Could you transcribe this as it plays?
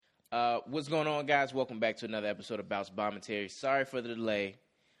What's going on, guys? Welcome back to another episode of Bounce Commentary. Sorry for the delay.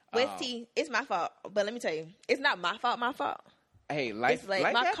 With T, it's my fault. But let me tell you, it's not my fault. Hey, life, it's like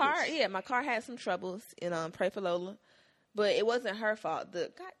life my happens. car. Yeah, my car had some troubles. And pray for Lola, but it wasn't her fault.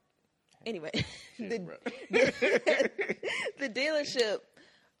 Anyway, the dealership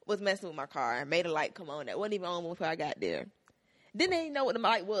was messing with my car and made a light come on that wasn't even on before I got there. Then they didn't know what the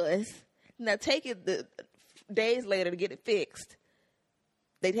light was. Now take it the days later to get it fixed.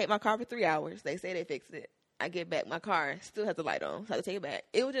 They take my car for 3 hours. They say they fixed it. I get back, my car still has the light on, so I have to take it back.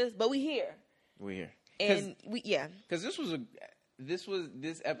 It was just, but we here. We're here. And Because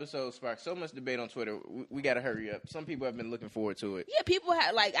this episode sparked so much debate on Twitter. We got to hurry up. Some people have been looking forward to it. Yeah, people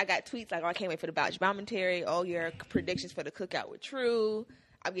had, I got tweets like, oh, I can't wait for the Bouch Commentary. Oh, your predictions for the cookout were true.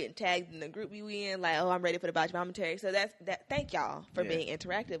 I'm getting tagged in the group we in, like, oh, I'm ready for the Bouch Commentary. So thank y'all for being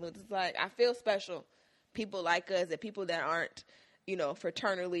interactive. It's like, I feel special. People like us, and people that aren't,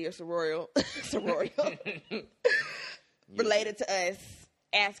 fraternally or sororal related to us,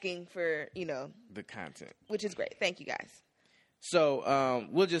 asking for, the content, which is great. Thank you, guys. So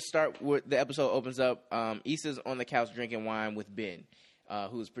we'll just start with the episode opens up. Issa's on the couch drinking wine with Ben,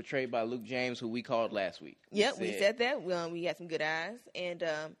 who's portrayed by Luke James, who we called last week. Yep, we said that. We had some good eyes, and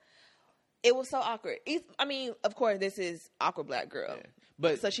it was so awkward. Of course, this is awkward black girl,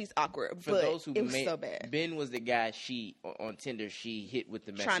 but so she's awkward. For those who it was so bad. Ben was the guy on Tinder she hit with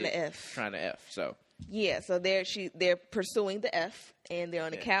the message trying to F. So yeah, so they're pursuing the F, and they're on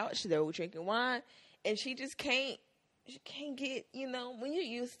the couch. They're drinking wine, and she just can't. She can't get, when you're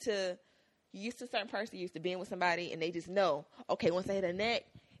used to a certain person, used to being with somebody, and they just know, okay, once they hit a neck,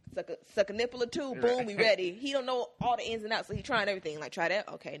 suck a nipple or two, boom, we ready. He don't know all the ins and outs, so he trying everything. Like, try that?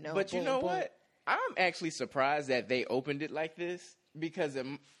 Okay, no. But boom, you know boom. what? I'm actually surprised that they opened it like this, because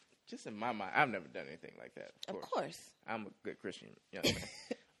just in my mind, I've never done anything like that. Of course. I'm a good Christian young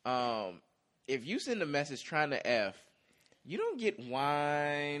man. If you send a message trying to F, you don't get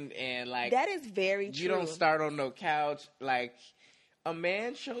wine and that is very true. You don't start on no couch. Like, a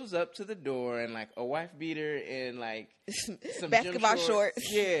man shows up to the door and a wife beater and some basketball gym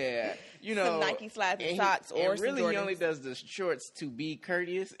shorts. Yeah, some Nike slides and socks, or really Jordans. He only does the shorts to be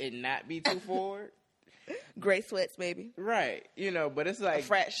courteous and not be too forward. Gray sweats, maybe. Right. But it's like a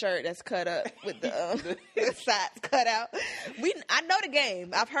frat shirt that's cut up with the sides cut out. I know the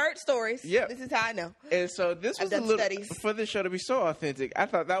game. I've heard stories. Yep. This is how I know. And so this was a little studies. For this show to be so authentic. I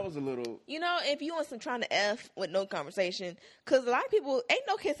thought that was a little. If you want some trying to F with no conversation, because a lot of people ain't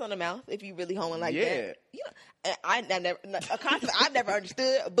no kiss on the mouth if you really homing like that. I've never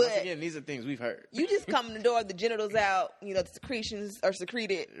understood, but once again, these are things we've heard. You just come in the door, the genitals out, the secretions are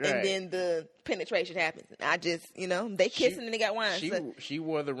secreted, right. And then the penetration happens. I just, they kissing and they got wine. She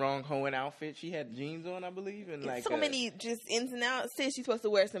wore the wrong hoeing outfit. She had jeans on, I believe, and so many just ins and outs. Sis, she's supposed to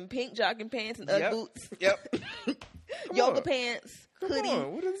wear some pink jogging pants and Ugg boots. Yep. Yoga pants, hoodie.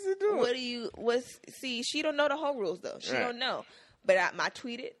 What is it doing? See, she don't know the home rules though. She don't know. But I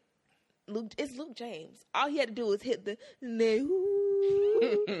tweeted. It's Luke James. All he had to do was hit the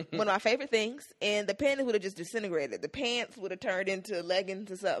one of my favorite things, and the panties would have just disintegrated. The pants would have turned into leggings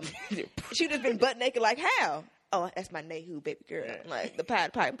or something. She would have been butt naked. Like, how? Oh, that's my Nehu baby girl. Like the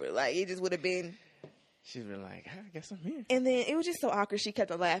Pied Piper. Like, it just would have been. She's been like, I guess I'm here. And then it was just so awkward. She kept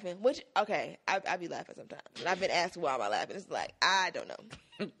on laughing. Which, okay, I be laughing sometimes. And I've been asked why am I laughing. It's like, I don't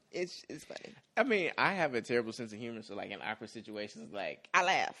know. It's funny. I mean, I have a terrible sense of humor, so in awkward situations, I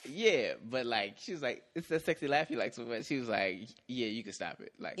laugh. Yeah, but she was like, it's that sexy laugh you like so much. She was like, yeah, you can stop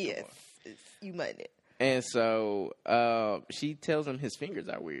it. Yes, you might it. And so she tells him his fingers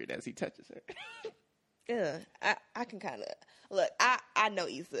are weird as he touches her. Yeah, I can kind of look. I know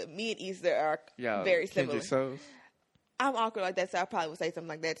Issa. Me and Issa are very similar. I'm awkward like that, so I probably would say something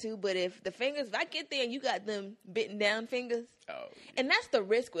like that too. But if I get there and you got them bitten down fingers, and that's the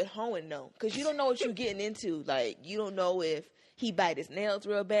risk with hoeing though, because you don't know what you're getting into. Like, you don't know if he bite his nails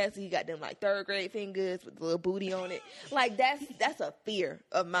real bad, so he got them third grade fingers with a little booty on it. Like, that's a fear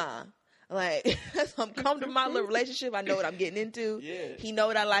of mine. Like, I'm come to my little relationship. I know what I'm getting into. Yeah. He know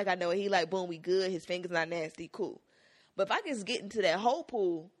what I like. I know what he like. Boom, we good. His fingers not nasty. Cool. But if I just get into that whole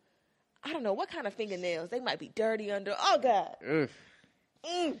pool, I don't know what kind of fingernails. They might be dirty under. Oh, God.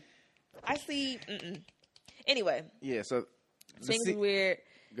 I see. Anyway. Yeah, so. Things weird.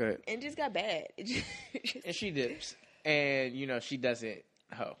 Go ahead. And just got bad. And she dips. And, she doesn't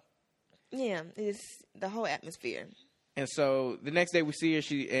hoe. Yeah, it's the whole atmosphere. And so the next day we see her,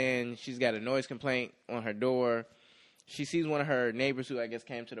 she's got a noise complaint on her door. She sees one of her neighbors who I guess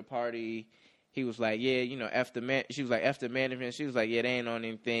came to the party. He was like, yeah, F the man. She was like, F the management. She was like, yeah, they ain't on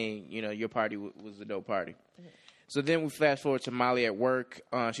anything. Your party was a dope party. Mm-hmm. So then we fast forward to Molly at work.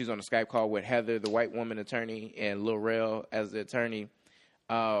 She's on a Skype call with Heather, the white woman attorney, and Lil Rel as the attorney.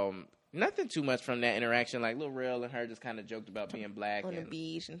 Nothing too much from that interaction. Like, Lil Rel and her just kind of joked about being black. On the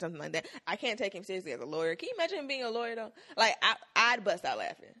beach and something like that. I can't take him seriously as a lawyer. Can you imagine him being a lawyer, though? Like, I'd bust out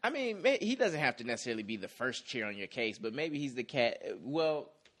laughing. I mean, he doesn't have to necessarily be the first chair on your case, but maybe he's the cat.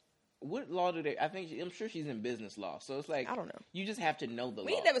 Well, what law do they... I'm sure she's in business law. So it's like... I don't know. You just have to know the law.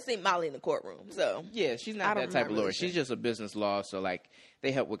 We never seen Molly in the courtroom, so... Yeah, she's not that type of lawyer. She's just a business law, so, like,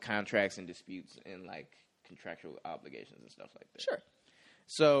 they help with contracts and disputes and, like, contractual obligations and stuff like that. Sure.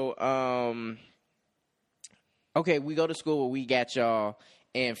 So, okay, we go to school where we got y'all,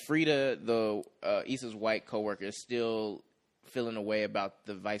 and Frida, the Issa's white coworker, is still feeling away about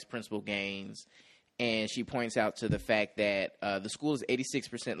the vice principal gains, and she points out to the fact that the school is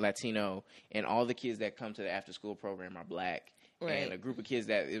 86% Latino, and all the kids that come to the after-school program are black. Right. And a group of kids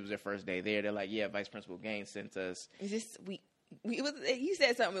that it was their first day there, they're like, yeah, Vice Principal Gaines sent us. Is this he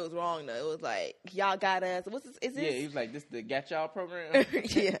said something that was wrong though. It was like, y'all got us. What's this? Is this? Yeah, he was like, this the Got Y'all program.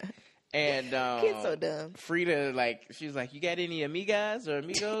 Yeah. And kids so dumb. Frida, like, she was like, you got any amigas or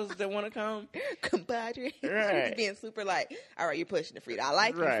amigos that want to come? Compadre. Right. She was being super like, all right, you're pushing it, Frida. I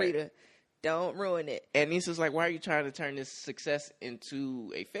like you, Frida. Don't ruin it. And Issa's like, why are you trying to turn this success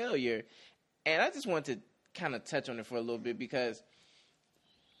into a failure? And I just want to kind of touch on it for a little bit because,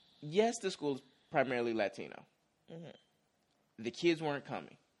 yes, the school is primarily Latino. Mm-hmm. The kids weren't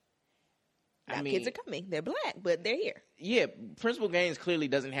coming. Kids are coming. They're black, but they're here. Yeah, Principal Gaines clearly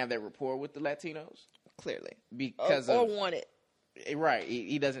doesn't have that rapport with the Latinos. Clearly. Because or want it. Right.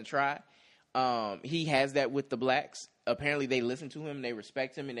 He doesn't try. He has that with the blacks. Apparently they listen to him, they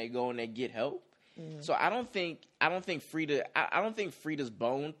respect him, and they go and they get help. Mm-hmm. So I don't think Frida's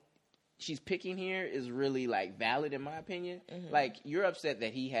bone she's picking here is really, like, valid in my opinion. Mm-hmm. Like, you're upset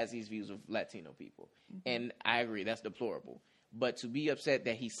that he has these views of Latino people. Mm-hmm. And I agree, that's deplorable. But to be upset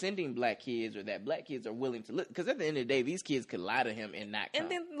that he's sending black kids or that black kids are willing to look, because at the end of the day, these kids could lie to him and not come.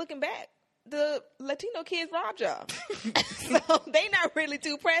 And then looking back, the Latino kids robbed y'all. So they not really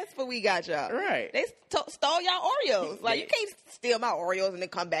too pressed for we got y'all. Right. They stole y'all Oreos. Like, you can't steal my Oreos and then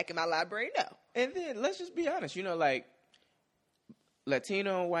come back in my library. No. And then let's just be honest, like,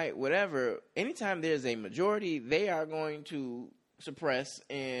 Latino, white, whatever, anytime there's a majority, they are going to suppress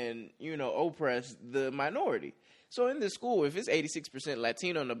and, oppress the minority. So in this school, if it's 86%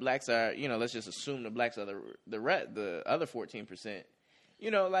 Latino and the blacks are, let's just assume the blacks are the other 14%,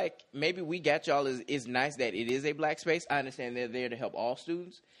 like, maybe we got y'all is nice that it is a black space. I understand they're there to help all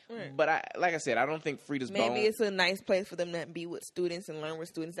students. Right. But like I said, I don't think Frida's bone. Maybe it's a nice place for them to be with students and learn with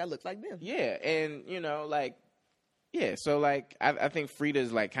students that look like them. Yeah, and, like, yeah, so, like, I think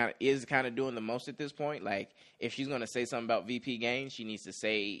Frida's, like, kind of doing the most at this point. Like, if she's going to say something about VP Gaines, she needs to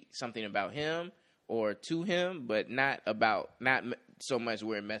say something about him or to him, but not so much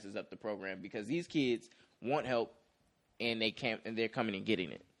where it messes up the program, because these kids want help and they're coming and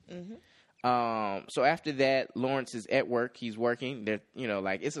getting it. Mm-hmm. So after that, Lawrence is at work. He's working. They're,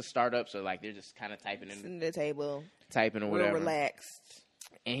 like, it's a startup, so, like, they're just kind of typing in the table, typing or whatever, real relaxed.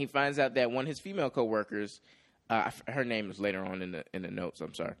 And he finds out that one of his female coworkers. Her name is later on in the notes.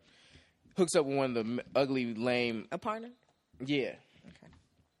 I'm sorry. Hooks up with one of the ugly, lame. A partner? Yeah. Okay.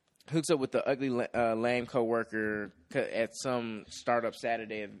 Hooks up with the ugly, lame coworker at some startup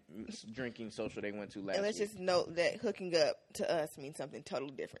Saturday drinking social they went to last. And let's just note that hooking up to us means something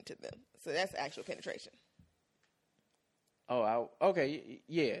totally different to them. So that's actual penetration. Oh, okay.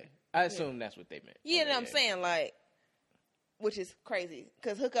 Yeah, I assume that's what they meant. Yeah, I'm saying, like. Which is crazy,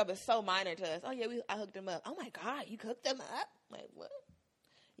 because hookup is so minor to us. Oh, yeah, I hooked him up. Oh, my God, you hooked him up? Like, what?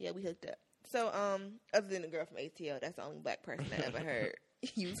 Yeah, we hooked up. So, other than the girl from ATL, that's the only black person I ever heard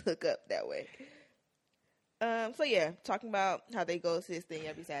use hook up that way. So, yeah, talking about how they go to this thing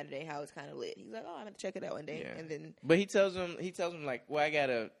every Saturday, how it's kind of lit. He's like, oh, I'm going to check it out one day. Yeah. And then, but he tells him, like, well, I got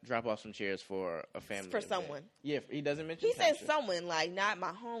to drop off some chairs for a family. For someone. Yeah, he doesn't mention He says someone, like, not my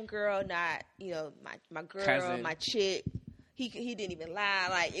homegirl, not, my girl, cousin. My chick. He didn't even lie.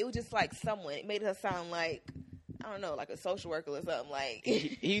 Like, it was just like someone. It made her sound like, I don't know, like a social worker or something. Like,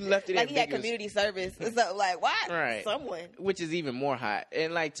 he left it like he had community service or something. Like, what? Right. Someone. Which is even more hot.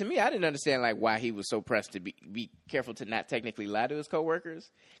 And, like, to me, I didn't understand, like, why he was so pressed to be careful to not technically lie to his coworkers.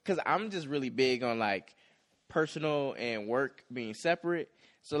 Because I'm just really big on, like, personal and work being separate.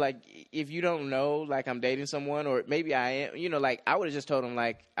 So, like, if you don't know, like, I'm dating someone, or maybe I am, like, I would have just told him,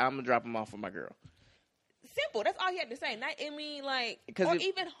 like, I'm going to drop him off with my girl. Simple. That's all he had to say. Not, I mean, like, or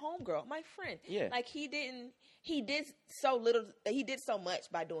even homegirl, my friend. Yeah. Like, he did so little. He did so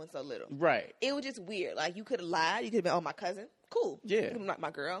much by doing so little. Right. It was just weird. Like, you could have lied. You could have been, oh, my cousin. Cool. Yeah. Not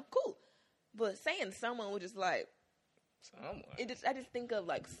my girl. Cool. But saying someone was just like, Someone. I just think of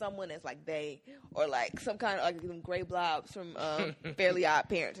like someone as like they, or like some kind of like them gray blobs from Fairly Odd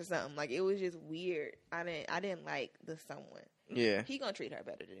Parents or something. Like it was just weird. I didn't like the someone. Yeah, he gonna treat her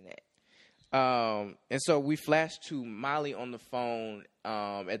better than that. And so we flashed to Molly on the phone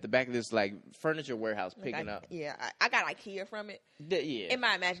at the back of this like furniture warehouse picking up. Yeah, I got IKEA from it. Yeah. In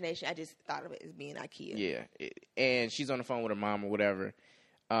my imagination, I just thought of it as being IKEA. Yeah, and she's on the phone with her mom or whatever.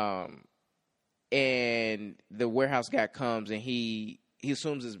 And the warehouse guy comes and he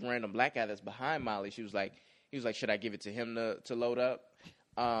assumes this random black guy that's behind Molly. He was like, should I give it to him to load up?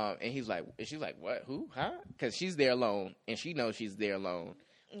 And she's like, what? Who? Huh? Because she's there alone and she knows she's there alone.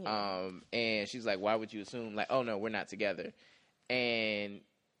 And she's like, why would you assume? Like, oh no, we're not together. And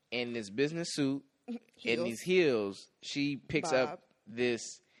in this business suit and these heels, she picks up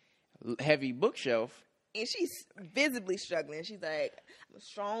this heavy bookshelf. And she's visibly struggling. She's like, I'm a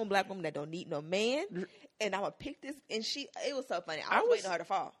strong black woman that don't need no man. And I'm going to pick this. And it was so funny. I was waiting on her to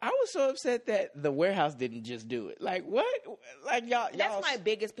fall. I was so upset that the warehouse didn't just do it. Like, what? Like, y'all. That's my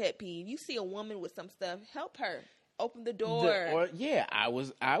biggest pet peeve. You see a woman with some stuff, help her. Open the door. I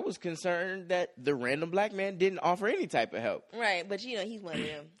was concerned that the random black man didn't offer any type of help. Right, but he's one of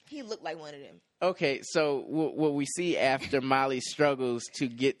them. He looked like one of them. Okay, so what we see after Molly struggles to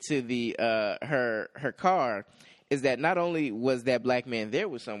get to the her car is that not only was that black man there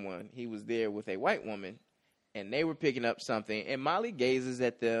with someone, he was there with a white woman, and they were picking up something. And Molly gazes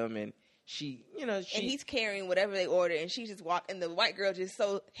at them, and and he's carrying whatever they order, and she just and the white girl just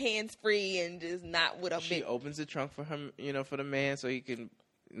so hands free and just not with a. She opens the trunk for him, for the man, so he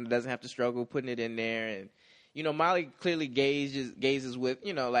doesn't have to struggle putting it in there, and Molly clearly gazes with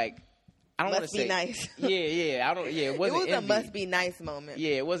like. I don't want to say nice. Yeah. I don't. Yeah, it wasn't. It was a must be nice moment.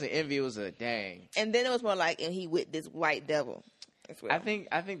 Yeah, it wasn't envy. It was a dang. And then it was more like, and he with this white devil. I think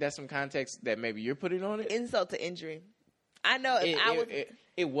that's some context that maybe you're putting on it. Insult to injury. I know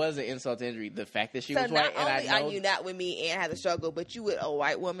it was an insult to injury. The fact that she was white, and I know are you not with me and had a struggle, but you with a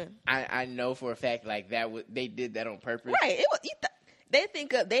white woman. I know for a fact like that. They did that on purpose, right? They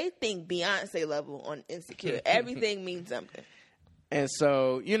think Beyonce level on Insecure. Everything means something. And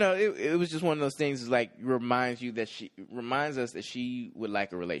so, it was just one of those things. Is like reminds us that she would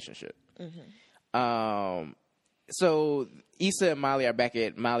like a relationship. Mm-hmm. So Issa and Molly are back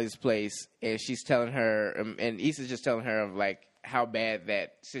at Molly's place, and she's telling her, and Issa's just telling her of like how bad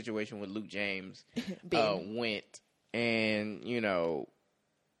that situation with Luke James went, and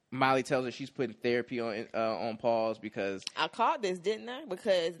Molly tells her she's putting therapy on pause because I caught this, didn't I?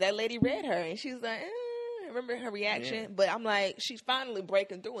 Because that lady read her, and she was like, remember her reaction? Yeah. But I'm like, she's finally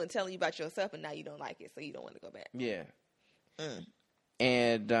breaking through and telling you about yourself, and now you don't like it, so you don't want to go back. Yeah.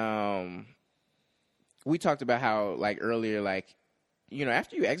 And we talked about how like earlier, like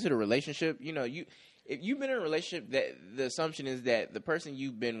after you exit a relationship, if you've been in a relationship, that the assumption is that the person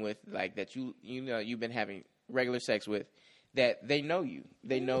you've been with, like that you've been having regular sex with, that they know you,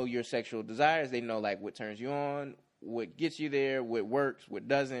 they know your sexual desires, they know like what turns you on, what gets you there, what works, what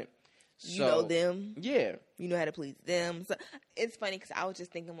doesn't. You know them. Yeah. You know how to please them. So it's funny because I was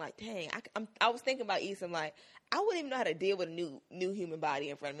just thinking like, dang, I was thinking about Issa. I'm like, I wouldn't even know how to deal with a new human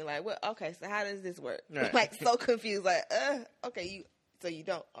body in front of me. Like, well, okay, so how does this work? Right. Like, so confused. Like, okay, so you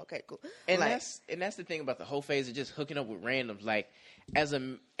don't. Okay, cool. And that's the thing about the whole phase of just hooking up with randoms. Like, as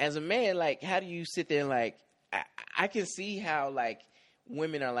a man, like, how do you sit there and like, I can see how like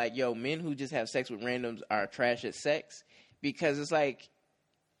women are like, yo, men who just have sex with randoms are trash at sex, because it's like,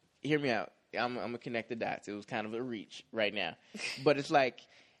 hear me out. I'm gonna connect the dots. It was kind of a reach right now, but it's like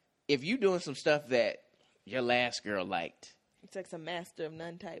if you doing some stuff that your last girl liked, it's like some Master of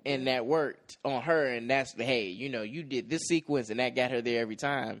None type, and that worked on her, and that's you did this sequence and that got her there every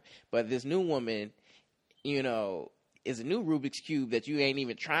time. But this new woman, is a new Rubik's Cube that you ain't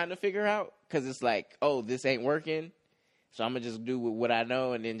even trying to figure out because it's like, oh, this ain't working, so I'm gonna just do what I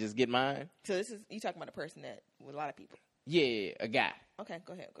know and then just get mine. So this is you talking about a person that with a lot of people. Yeah, a guy. Okay,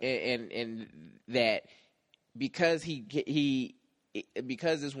 go ahead. And that because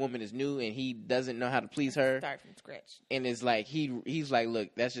because this woman is new and he doesn't know how to please her. Start from scratch. And it's like he's like, look,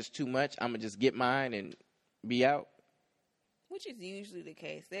 that's just too much. I'm gonna just get mine and be out. Which is usually the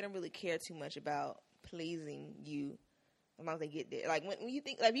case. They don't really care too much about pleasing you as long as they get there. Like when you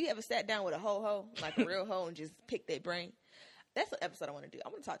think, like, you ever sat down with a hoe, like a real hoe, and just pick their brain? That's an episode I want to do. I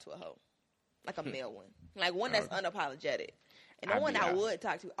want to talk to a hoe. Like a male one. Like one that's unapologetic. And the one I would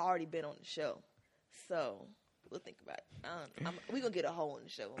talk to already been on the show. So, we'll think about it. We're going to get a hoe on the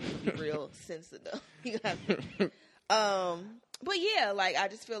show. I'm going to be real sensitive. But yeah, like, I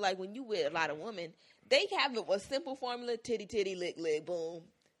just feel like when you with a lot of women, they have a simple formula, titty, lick, boom,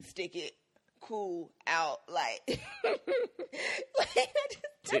 stick it, cool out, like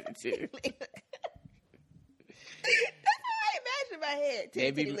titty. That's how I imagine in my head.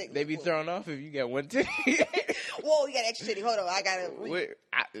 They be thrown off if you got one titty. Whoa, you got extra titty. Hold on, I gotta.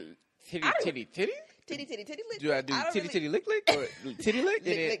 Titty lick. Do I do titty lick or titty lick?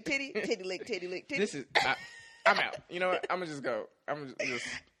 Lick titty lick. This is. I'm out. You know what? I'm gonna just go. I'm just.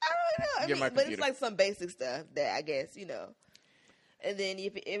 I don't know. But it's like some basic stuff that I guess And then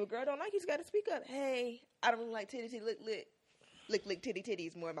if a girl don't like you, just gotta speak up. Hey, I don't really like titty lick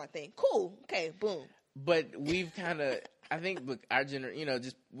titties more my thing. Cool. Okay. Boom. But we've kind of, I think, our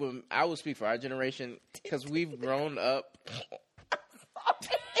just when I will speak for our generation because we've grown up.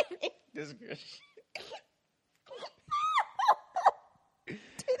 This girl.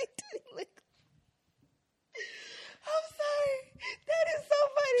 Titty lick. I'm sorry. That is so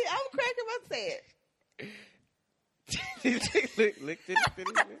funny. I'm cracking up saying lick.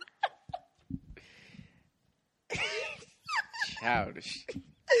 Childish.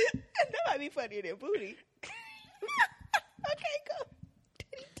 That might be funnier than booty. Okay, go.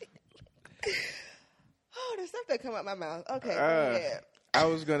 Oh, there's stuff that come out my mouth. Okay, go ahead. I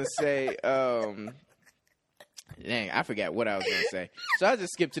was gonna say, dang, I forgot what I was gonna say. So I'll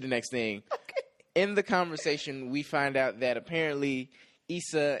just skip to the next thing. Okay. In the conversation, we find out that apparently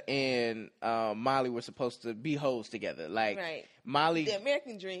Issa and Molly were supposed to be hoes together. Like right. Molly, the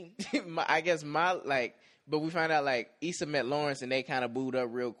American dream. I guess Molly, but we find out like Issa met Lawrence and they kind of booed up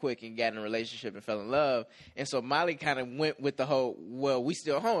real quick and got in a relationship and fell in love. And so Molly kind of went with the whole, well, we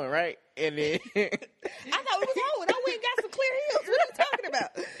still hoeing, right? And then I thought we was hoeing. I went and got some clear heels. What are you talking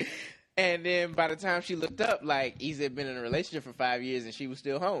about? And then by the time she looked up, like Issa had been in a relationship for 5 years and she was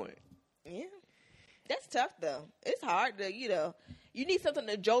still hoeing. Yeah, that's tough though. It's hard to you need something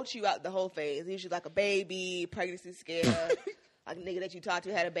to jolt you out the whole phase. Usually like a baby, pregnancy scare. Like a nigga that you talked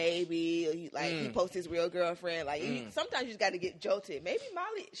to had a baby, or he posted his real girlfriend. Like sometimes you just got to get jolted. Maybe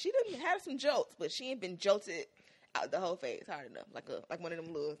Molly, she didn't have some jolts, but she ain't been jolted out the whole phase hard enough. Like one of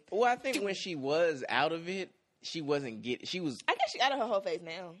them little. Well, I think when she was out of it, she wasn't getting. She was. I guess she out of her whole phase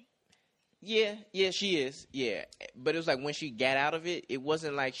now. Yeah, she is. Yeah, but it was like when she got out of it, it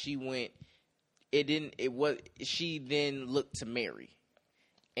wasn't like she went. It didn't. It was. She then looked to marry,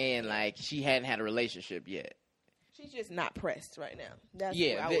 and like she hadn't had a relationship yet. She's just not pressed right now. That's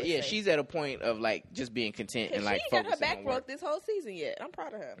say. She's at a point of like just being content and like she ain't got her back broke this whole season yet. I'm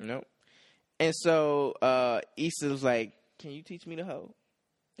proud of her. Nope. And so Issa was like, "Can you teach me to hoe?"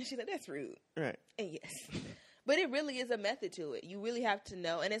 And she's like, "That's rude." Right. And yes, but it really is a method to it. You really have to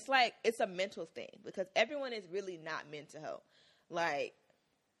know, and it's like it's a mental thing because everyone is really not meant to hoe. Like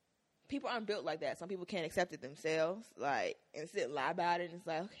people aren't built like that. Some people can't accept it themselves, like, and sit and lie about it. And it's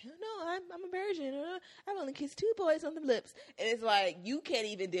like, okay, no, I'm a virgin. I've only kissed 2 boys on the lips. And it's like, you can't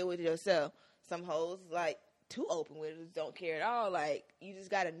even deal with it yourself. Some hoes, like, too open with it, don't care at all. Like, you just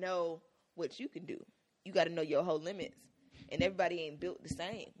got to know what you can do. You got to know your whole limits. And everybody ain't built the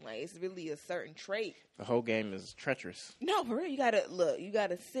same. Like, it's really a certain trait. The whole game is treacherous. No, for real. You got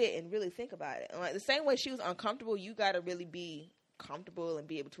to sit and really think about it. And like, the same way she was uncomfortable, you got to really be comfortable and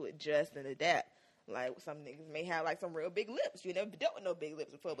be able to adjust and adapt. Like some niggas may have like some real big lips. You never dealt with no big lips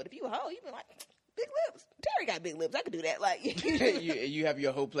before, but if you a hoe, you been like big lips. Terry got big lips. I could do that. Like you have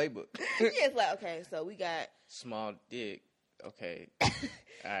your whole playbook. Yeah, it's like okay, so we got small dick. Okay, all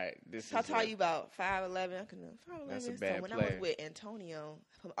right. I'll tell you about 5'11". I can 5'11". That's a bad so when player. I was with Antonio,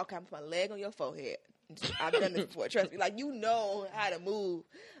 I put my leg on your forehead. I've done this before. Trust me. Like you know how to move.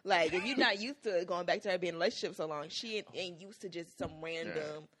 Like if you're not used to going back to her being in a relationship so long, she ain't used to just some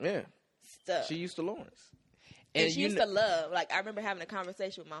random stuff. She used to Lawrence, and she used to love. Like I remember having a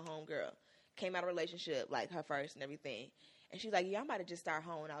conversation with my homegirl. Came out of a relationship, like her first and everything, and she's like, "Yeah, I might have just started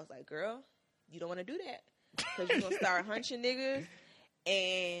hoeing." I was like, "Girl, you don't want to do that because you're gonna start hunching niggas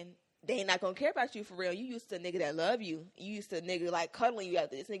and." They ain't not gonna care about you for real. You used to a nigga that love you. You used to a nigga like cuddling you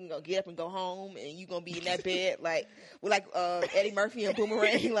after this nigga gonna get up and go home, and you gonna be in that bed like with Eddie Murphy and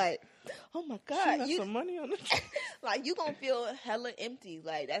Boomerang. Like, oh my god, you got some money on this. Like you gonna feel hella empty.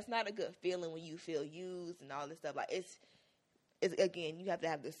 Like that's not a good feeling when you feel used and all this stuff. Like it's again, you have to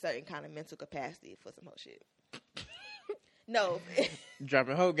have this certain kind of mental capacity for some whole shit. No.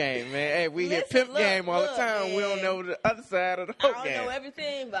 Dropping whole game, man. Hey, we hear pimp game all the time. Man. We don't know the other side of the whole game. I don't know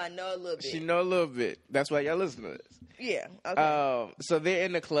everything, but I know a little bit. She know a little bit. That's why y'all listen to this. Yeah. Okay. So they're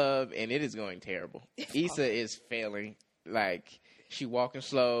in the club, and it is going terrible. Issa is failing. Like, she walking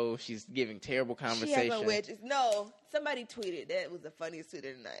slow. She's giving terrible conversation. She has no wedges. No. Somebody tweeted. That was the funniest tweet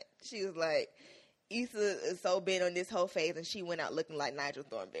of the night. She was like, Issa is so bent on this whole phase, and she went out looking like Nigel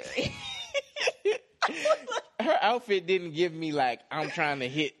Thornberry. her outfit didn't give me like I'm trying to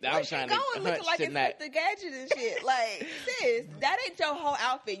hit. I'm trying to hunch like tonight. It's the gadget and shit. Like, sis, that ain't your whole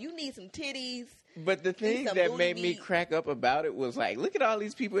outfit. You need some titties. But the thing that made me crack up about it was like, look at all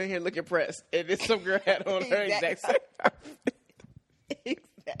these people in here looking pressed, and then some girl had on her exact same outfit.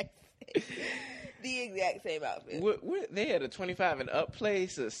 The exact same outfit. They had a 25 and up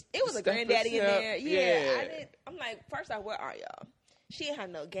place. It was a granddaddy in there. Yeah. I'm like, first off, where are y'all? She ain't have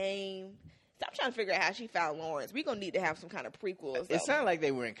no game. So I'm trying to figure out how she found Lawrence. We're going to need to have some kind of prequels. It sounded like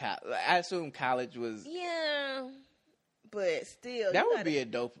they were in college. I assume college was... Yeah. But still... That would be a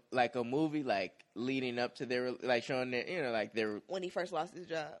dope, like a movie, like leading up to their, like showing their, you know, like their... When he first lost his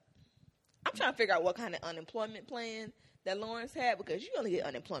job. I'm trying to figure out what kind of unemployment plan that Lawrence had, because you only get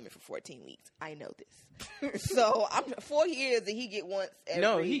unemployment for 14 weeks. I know this. So, 4 years and he get once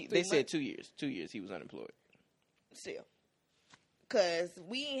every they months. Said 2 years. 2 years he was unemployed. Still. Because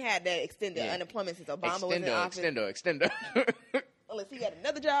we ain't had that extended unemployment since Obama was in office. Extendo. Unless he got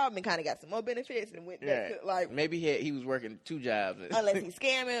another job and kind of got some more benefits and went back to, like... Maybe he was working 2 jobs. Unless he's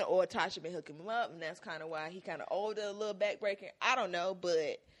scamming or Tasha been hooking him up, and that's kind of why he kind of owed a little backbreaking. I don't know,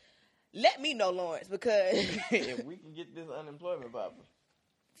 but... Let me know, Lawrence, because... if we can get this unemployment buffer.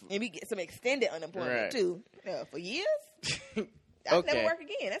 And we get some extended unemployment, too. For years? That'll never work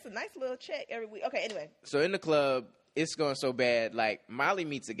again. That's a nice little check every week. Okay, anyway. So in the club, it's going so bad. Like, Molly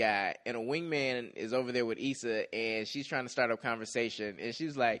meets a guy, and a wingman is over there with Issa, and she's trying to start a conversation. And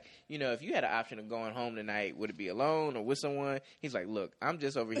she's like, you know, if you had an option of going home tonight, would it be alone or with someone? He's like, look, I'm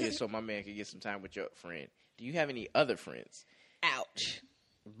just over here so my man can get some time with your friend. Do you have any other friends? Ouch.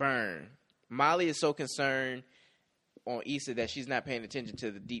 Burn. Molly is so concerned on Issa that she's not paying attention to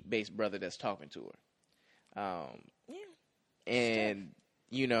the deep bass brother that's talking to her. And,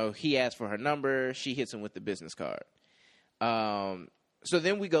 you know, he asks for her number. She hits him with the business card. So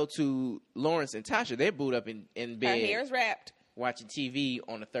then we go to Lawrence and Tasha. They're booed up in bed. Her hair's wrapped. Watching TV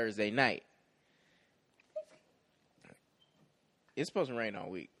on a Thursday night. It's supposed to rain all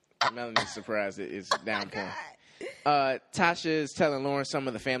week. Melanie's surprised it's downpouring. Tasha is telling Lawrence some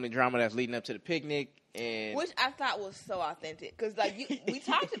of the family drama that's leading up to the picnic, and which I thought was so authentic, because like we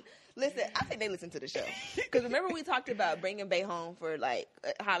talked. Listen, I think they listen to the show, because remember we talked about bringing Bay home for like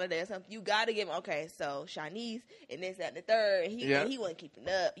a holiday or something. You got to give him so Shanice and this, that, and the third. And he wasn't keeping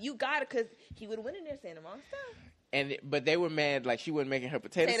up. You got to, because he would have went in there saying the wrong stuff. But they were mad, like she wasn't making her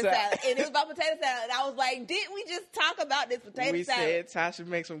potato salad. And it was about potato salad. And I was like, didn't we just talk about this potato salad? We said Tasha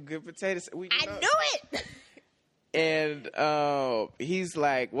makes some good potato salad. I knew it. And he's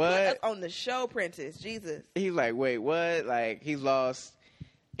like, what? On the show, Princess. Jesus. He's like, wait, what? Like, he lost.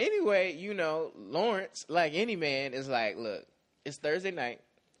 Anyway, you know, Lawrence, like any man, is like, look, it's Thursday night.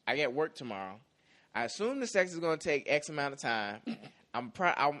 I got work tomorrow. I assume the sex is going to take X amount of time.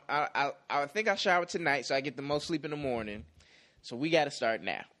 I think I'll shower tonight so I get the most sleep in the morning. So we got to start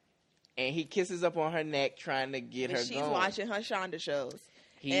now. And he kisses up on her neck, trying to get her going. She's watching her Shonda shows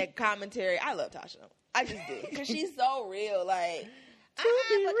and commentary. I love Tasha. I just do, because she's so real. Like,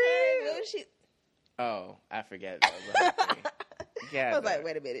 Oh, I forgot. I was like,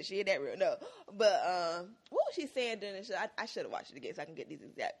 wait a minute, she ain't that real. No, but what was she saying during the show? I should have watched it again so I can get these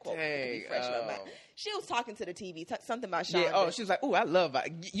exact quotes to be fresh in my mind. She was talking to the TV, something about Shonda. Yeah, she was like, "Oh, I love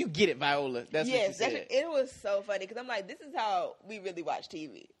you. Get it, Viola." That's what she said. It was so funny, because I'm like, this is how we really watch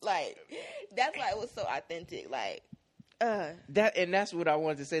TV. Like, that's why it was so authentic. Like. That's what I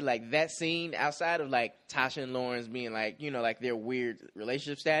wanted to say. Like, that scene, outside of like Tasha and Lawrence being like, you know, like their weird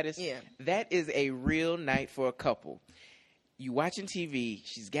relationship status, that is a real night for a couple. You watching TV,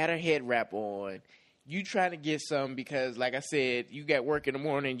 she's got her head wrap on, you trying to get some because, like I said, you got work in the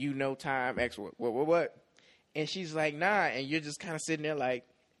morning, you know time, X, what? And she's like, nah, and you're just kind of sitting there like,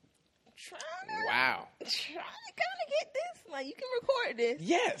 wow. Trying to kind of get this. Like, you can record this.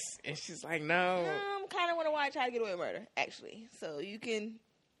 Yes. And she's like, no. I kind of want to watch How to Get Away with Murder, actually. So you can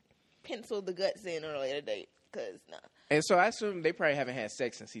pencil the guts in on a later date, because, nah. And so I assume they probably haven't had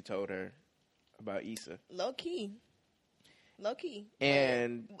sex since he told her about Issa. Low key.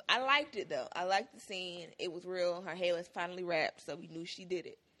 And but I liked it, though. I liked the scene. It was real. Her hair was finally wrapped, so we knew she did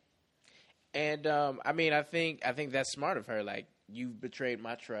it. And, I mean, I think that's smart of her. Like, you've betrayed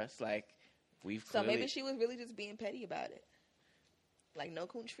my trust. Like, we've So maybe she was really just being petty about it. Like, no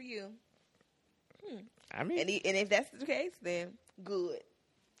coons for you. I mean... And if that's the case, then good.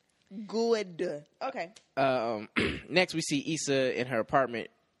 Okay. Next, we see Issa in her apartment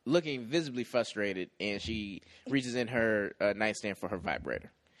looking visibly frustrated, and she reaches in her nightstand for her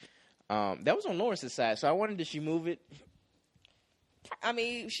vibrator. That was on Lawrence's side, so I wondered, did she move it? I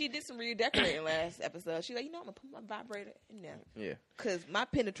mean, she did some redecorating last episode. She's like, I'm going to put my vibrator in there. Yeah. Because my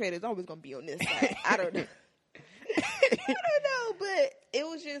penetrator is always going to be on this side. I don't know. don't know, but it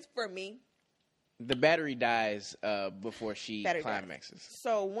was just for me. The battery dies before she climaxes.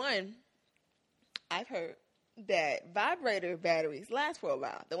 So one, I've heard that vibrator batteries last for a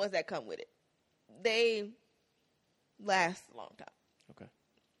while. The ones that come with it, they last a long time. Okay.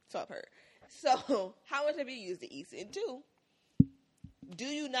 So I've heard. So how much have you used the Issa? And two, do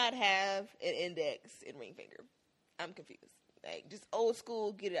you not have an index and ring finger? I'm confused. Like, just old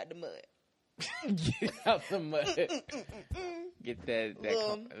school, get it out the mud. Get out the mud. Get that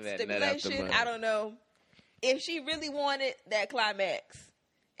stimulation. nut out the mud. I don't know. If she really wanted that climax,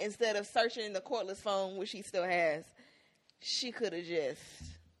 instead of searching the cordless phone, which she still has, she could have just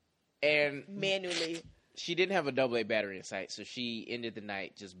manually. She didn't have a AA battery in sight, so she ended the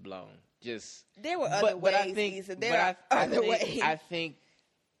night just blown. There were other ways. I think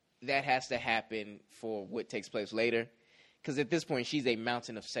that has to happen for what takes place later. Because at this point, she's a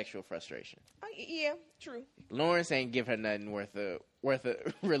mountain of sexual frustration. Yeah, true. Lawrence ain't give her nothing worth a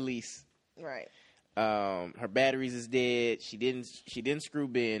release. Right. Her batteries is dead. She didn't screw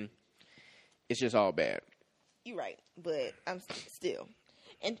Ben. It's just all bad. You're right, but I'm still.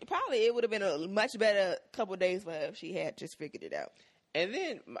 And probably it would have been a much better couple days for her if she had just figured it out. And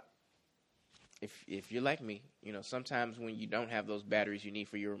then, if you're like me, sometimes when you don't have those batteries you need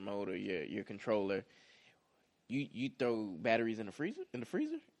for your remote or your controller, you throw batteries in the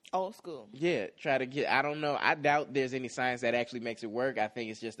freezer. Old school. Yeah, try to get. I don't know. I doubt there's any science that actually makes it work. I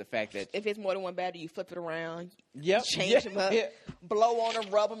think it's just the fact that if it's more than one battery, you flip it around. Yep. Change them up. Blow on them,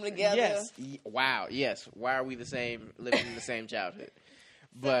 rub them together. Yes. Wow. Yes. Why are we the same? Living in the same childhood.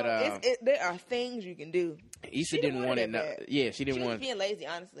 But there are things you can do. Issa didn't want it. Yeah, she didn't want. She was being lazy,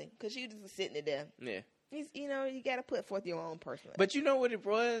 honestly, because she just was sitting it there. Yeah. You got to put forth your own personal. But you know what it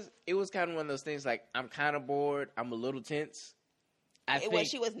was? It was kind of one of those things like, I'm kind of bored. I'm a little tense. I think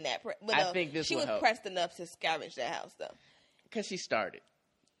she wasn't that. I think this she was help. Pressed enough to scavenge that house, though. Because she started.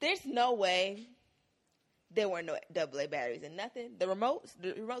 There's no way there were no AA batteries and nothing. The remotes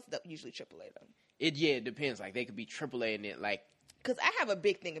usually AAA them. It depends. Like, they could be AAA and it like. Because I have a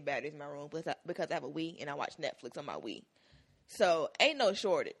big thing of batteries in my room because I have a Wii and I watch Netflix on my Wii. So ain't no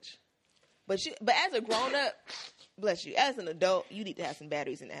shortage. But as a grown up, bless you, as an adult, you need to have some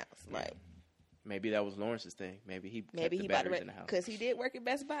batteries in the house. Like, maybe that was Lawrence's thing. Maybe he kept the batteries in the house because he did work at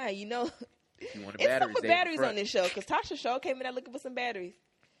Best Buy. You wanted it's batteries. Some batteries on this show because Tasha show came in there looking for some batteries.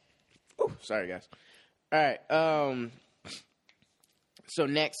 Ooh, sorry guys. All right. So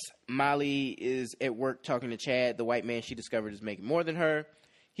next, Molly is at work talking to Chad, the white man she discovered is making more than her.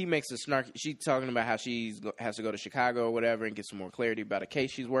 He makes a snarky. She's talking about how she has to go to Chicago or whatever and get some more clarity about a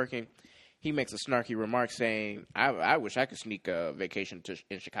case she's working. He makes a snarky remark saying, I wish I could sneak a vacation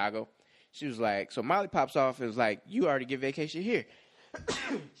in Chicago. She was like, so Molly pops off and is like, you already get vacation here.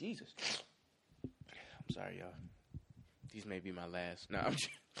 Jesus. I'm sorry, y'all. These may be my last. No, I'm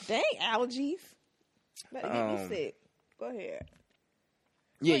just... Dang, allergies. Better get me sick. Go ahead.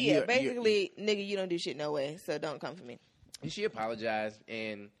 Yeah, basically, nigga, you don't do shit no way, so don't come for me. She apologized,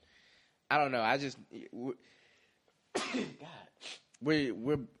 and I don't know. I just...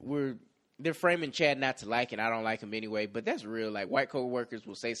 God. They're framing Chad not to like, and I don't like him anyway. But that's real. Like, white co-workers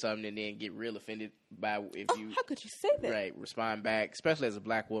will say something and then get real offended by how could you say that? Right, respond back, especially as a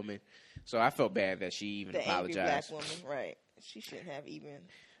black woman. So I felt bad that she even apologized. Angry black woman, right? She shouldn't have even.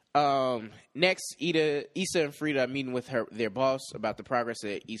 Next, Issa and Frida are meeting with their boss about the progress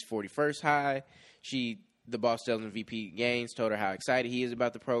at East 41st High. The boss tells them VP Gaines told her how excited he is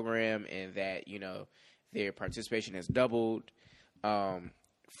about the program and that their participation has doubled.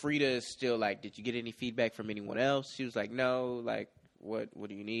 Frida is still like, did you get any feedback from anyone else? She was like, no, like, what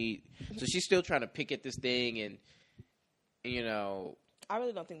do you need? So she's still trying to pick at this thing and, I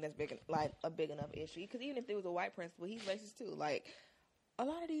really don't think that's a big enough issue. Because even if there was a white principal, he's racist too. Like, a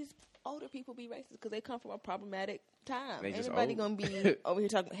lot of these older people be racist because they come from a problematic time. Everybody going to be over here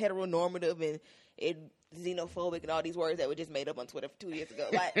talking heteronormative and xenophobic and all these words that were just made up on Twitter 2 years ago.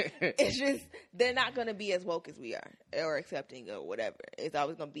 Like, it's just, they're not going to be as woke as we are or accepting or whatever. It's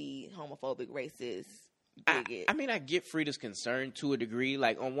always going to be homophobic, racist, bigot. I mean, I get Frida's concern to a degree.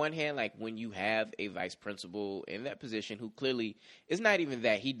 Like, on one hand, like, when you have a vice principal in that position who clearly, it's not even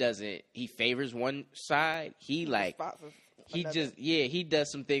that he favors one side. He does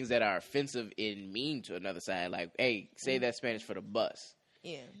some things that are offensive and mean to another side. Like, hey, say that Spanish for the bus.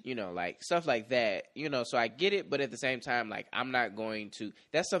 Yeah. Like, stuff like that. So I get it, but at the same time, like, I'm not going to...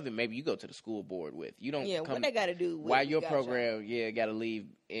 That's something maybe you go to the school board with. You don't come... what they got to do... Why your program, got to leave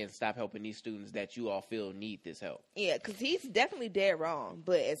and stop helping these students that you all feel need this help. Yeah, because he's definitely dead wrong.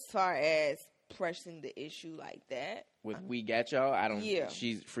 But as far as pressing the issue like that... With we got y'all, I don't... Yeah.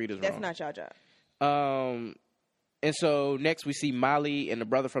 Frida's wrong. That's not y'all job. And so next we see Molly and the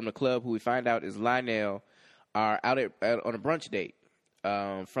brother from the club, who we find out is Lionel, are out on a brunch date.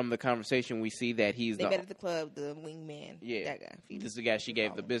 From the conversation, we see that they met at the club. The wingman, that guy. This is the guy she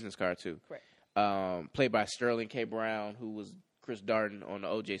gave the business card to. Correct. Played by Sterling K. Brown, who was Chris Darden on the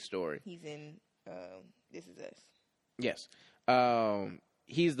O.J. Story. He's in This Is Us. Yes.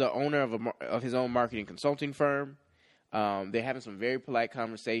 He's the owner of his own marketing consulting firm. They're having some very polite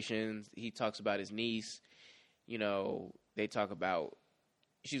conversations. He talks about his niece. They talk about,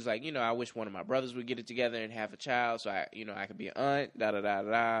 she's like, I wish one of my brothers would get it together and have a child so I could be an aunt,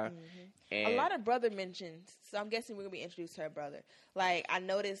 da-da-da-da-da. Mm-hmm. And a lot of brother mentions, so I'm guessing we're going to be introduced to her brother. Like, I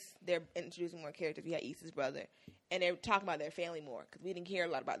noticed they're introducing more characters. We had Issa's brother, and they're talking about their family more, because we didn't hear a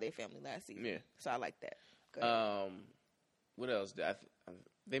lot about their family last season. Yeah. So I like that. What else?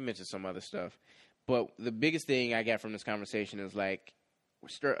 They mentioned some other stuff. But the biggest thing I got from this conversation is, like,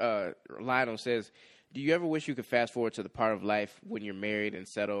 Lionel says, do you ever wish you could fast forward to the part of life when you're married and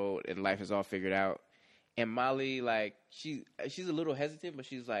settled and life is all figured out? And Molly, like, she's a little hesitant, but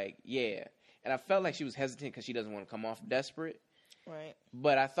she's like, yeah. And I felt like she was hesitant because she doesn't want to come off desperate. Right.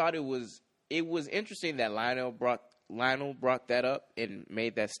 But I thought it was interesting that Lionel brought that up and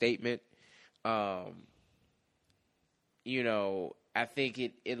made that statement. I think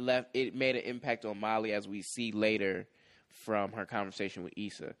it made an impact on Molly, as we see later from her conversation with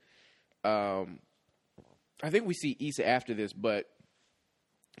Issa. I think we see Issa after this, but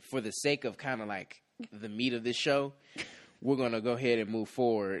for the sake of kind of like the meat of this show, we're going to go ahead and move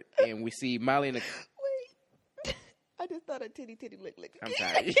forward. And we see Molly in the... Wait. I just thought a titty lick. I'm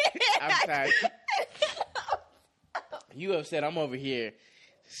sorry. I'm sorry. You upset. I'm over here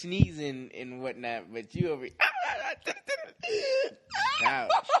sneezing and whatnot, but you over here...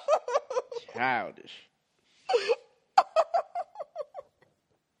 Childish.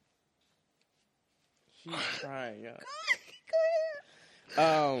 She's trying, yeah. Go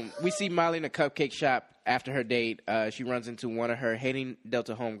ahead. We see Molly in a cupcake shop after her date. She runs into one of her hating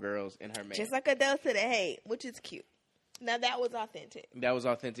Delta homegirls and her man. Just like a Delta to hate, which is cute. Now, that was authentic. That was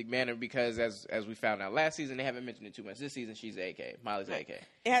authentic manner because, as we found out last season, they haven't mentioned it too much. This season, she's AK. Molly's AK.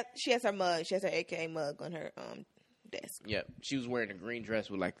 She has her mug. She has her AK mug on her desk. Yep. She was wearing a green dress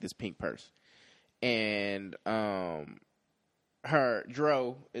with, like, this pink purse. And her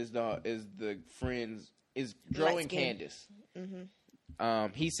Dro is the friends is Dro and Candace.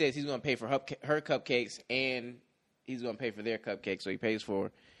 Mm-hmm. He says he's going to pay for her cupcakes and he's going to pay for their cupcakes, so he pays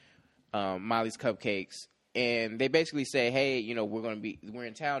for Molly's cupcakes. And they basically say, hey, we're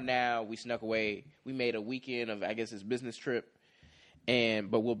in town now. We snuck away. We made a weekend of, I guess, his business trip,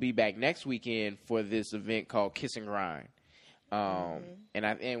 but we'll be back next weekend for this event called Kiss and Grind.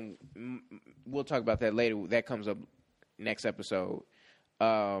 And we'll talk about that later. That comes up next episode.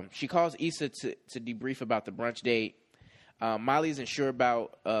 She calls Issa to debrief about the brunch date. Molly isn't sure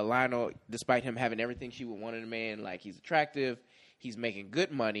about Lionel, despite him having everything she would want in a man. Like, he's attractive, he's making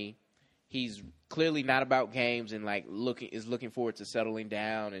good money, he's clearly not about games, and like looking forward to settling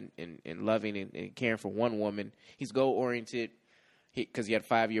down and loving and caring for one woman. He's goal oriented because he had a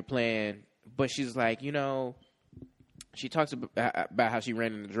 5-year plan. But she's like, she talks about how she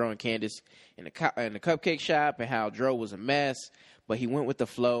ran into Dro and Candace in the cupcake shop and how Dro was a mess, but he went with the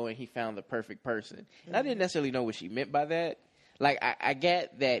flow and he found the perfect person. And I didn't necessarily know what she meant by that. Like, I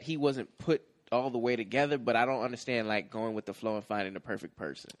get that he wasn't put all the way together, but I don't understand, like, going with the flow and finding the perfect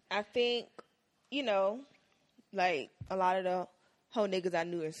person. I think, like, a lot of the whole niggas I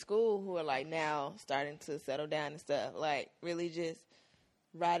knew in school who are, like, now starting to settle down and stuff, like, really just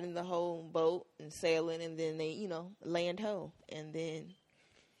riding the whole boat and sailing, and then they, land ho. And then,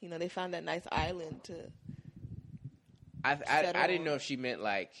 they found that nice island to I didn't know if she meant,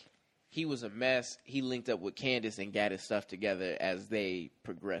 like, he was a mess. He linked up with Candace and got his stuff together as they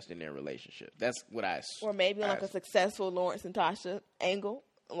progressed in their relationship. That's what I... Or maybe like a successful Lawrence and Tasha angle.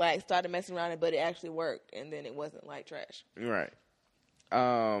 Like, started messing around it, but it actually worked, and then it wasn't, like, trash. Right.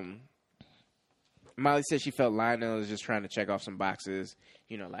 Molly said she felt Lionel was just trying to check off some boxes,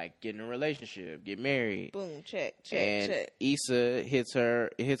 like get in a relationship, get married. Boom, check. And Issa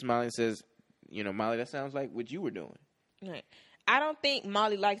hits Molly and says, Molly, that sounds like what you were doing. Right. I don't think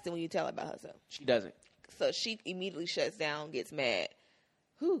Molly likes it when you tell her about herself. She doesn't. So she immediately shuts down, gets mad.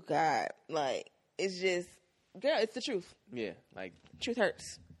 Who God? Like, it's just, girl, it's the truth. Yeah, like, truth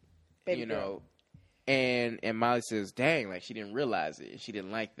hurts. Baby girl. And Molly says, dang, like, she didn't realize it. She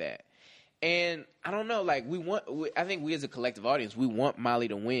didn't like that. And I don't know, like, I think we as a collective audience, we want Molly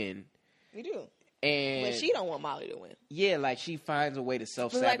to win. We do. But she don't want Molly to win. Yeah, like, she finds a way to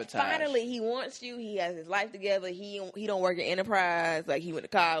self-sabotage. Like, finally, he wants you. He has his life together. He don't work at Enterprise. Like, he went to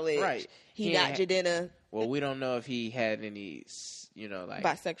college. Right. He not Jadena. Well, we don't know if he had any, you know, like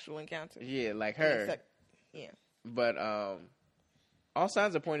bisexual encounters. Yeah, like her. Yeah. But all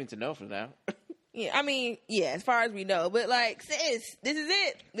signs are pointing to no for now. Yeah, I mean, yeah, as far as we know. But like, sis, this is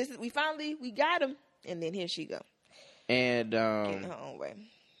it. We got him, and then here she go. And getting her own way.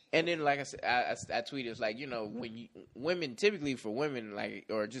 And then, like I said, I tweeted, it's like, you know, when women, typically for women, like,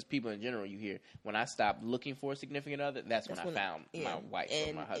 or just people in general, you hear, when I stopped looking for a significant other, that's when I found my wife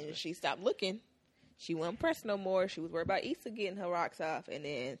or my husband. And she stopped looking. She wasn't pressed no more. She was worried about Issa getting her rocks off, and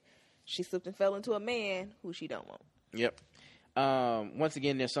then she slipped and fell into a man who she don't want. Yep. Once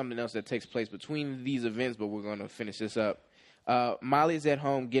again, there's something else that takes place between these events, but we're going to finish this up. Molly's at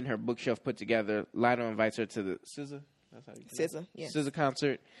home getting her bookshelf put together. Lionel invites her to the SZA. That's how you SZA, yeah. SZA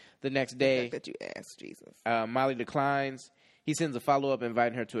concert the next day. That you asked, Jesus. Molly declines. He sends a follow-up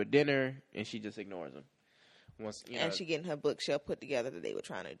inviting her to a dinner, and she just ignores him. And she getting her bookshelf put together that they were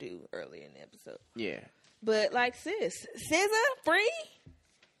trying to do earlier in the episode. Yeah. But, like, sis, SZA, free?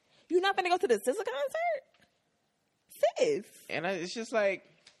 You not going to go to the SZA concert? Sis. And it's just like...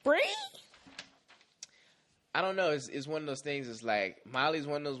 Free? I don't know. It's one of those things. It's like, Molly's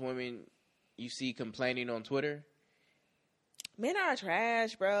one of those women you see complaining on Twitter. Men are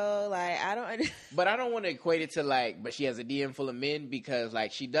trash, bro. Like, I don't... But I don't want to equate it to, like, but she has a DM full of men because,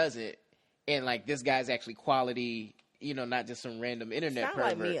 like, she doesn't. And, like, this guy's actually quality, you know, not just some random internet pervert.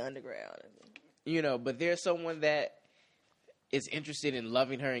 Sound like me underground. You know, but there's someone that is interested in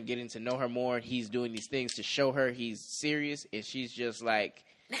loving her and getting to know her more. And he's doing these things to show her he's serious. And she's just like...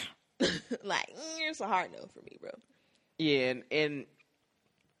 like, it's a hard no for me, bro. Yeah, and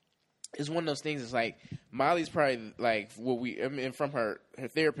it's one of those things. It's like Molly's probably like from her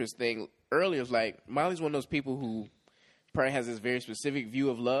therapist thing earlier. It's like Molly's one of those people who probably has this very specific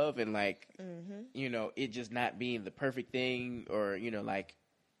view of love, and like you know, it just not being the perfect thing, or you know, like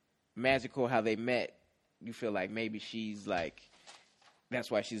magical how they met. You feel like maybe she's like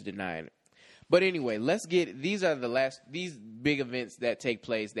that's why she's denying it. But anyway, these are these big events that take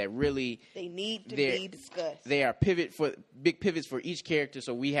place that really... They need to be discussed. They are big pivots for each character,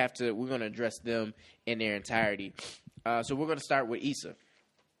 so we're going to address them in their entirety. So we're going to start with Issa.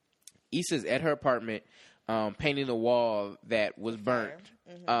 Issa's at her apartment painting a wall that was burnt.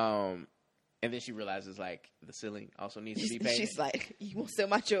 And then she realizes, like, the ceiling also needs to be painted. She's like, you won't steal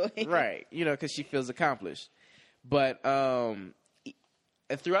my joy. Right, you know, because she feels accomplished. But...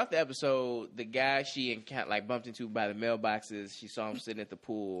 throughout the episode, the guy she bumped into by the mailboxes, she saw him sitting at the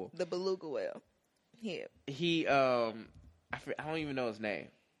pool. The beluga whale. Yeah. He, I don't even know his name.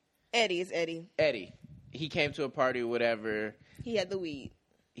 It's Eddie. Eddie. He came to a party or whatever. He had the weed.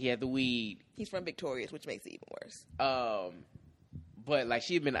 He's from Victorious, which makes it even worse. But, like,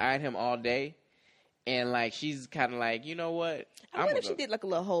 she had been eyeing him all day. And, like, she's kind of like, you know what? I wonder if she did, like, a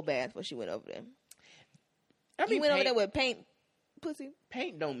little whole bath before she went over there. You went over there with paint... Pussy.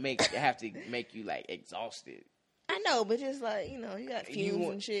 Paint don't have to make you like exhausted. I know, but just like, you know, you got fumes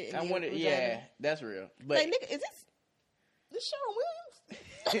and shit. I wonder, yeah, that's real. But like, nigga, is this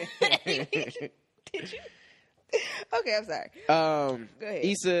Sharon Williams? Did you? Okay, I'm sorry. Go ahead.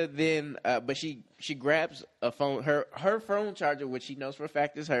 Issa then, but she grabs a phone, her phone charger, which she knows for a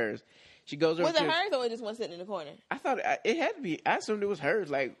fact is hers. She goes over. Was it hers or just one sitting in the corner? I thought it had to be. I assumed it was hers.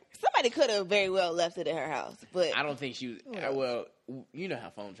 Like somebody could have very well left it at her house, but I don't think she was. Well, you know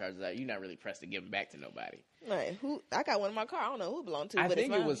how phone chargers are. You're not really pressed to give them back to nobody. Right? Who? I got one in my car. I don't know who it belonged to. I but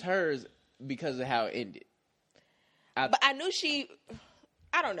think it was hers because of how it ended. But I knew she.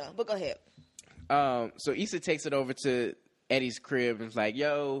 I don't know. But go ahead. So Issa takes it over to Eddie's crib and is like,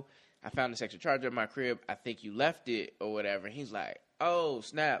 "Yo, I found this extra charger in my crib. I think you left it or whatever." And he's like, "Oh,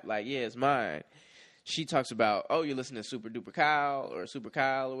 snap. Like, yeah, it's mine." She talks about, "Oh, you're listening to Super Duper Kyle or Super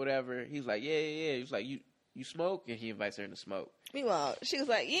Kyle or whatever." He's like, yeah. He's like, you smoke? And he invites her to smoke. Meanwhile, she was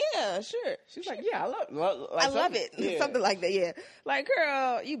like, yeah, sure. She's like, yeah, I love it. Yeah. Something like that, yeah. Like,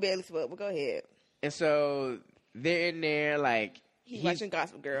 girl, you barely smoke, but go ahead. And so they're in there, like... He's watching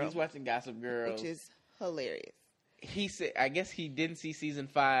Gossip Girl. He's watching Gossip Girl. Which is hilarious. He said, I guess he didn't see season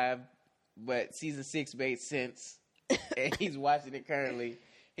 5, but season 6 made sense. And he's watching it currently.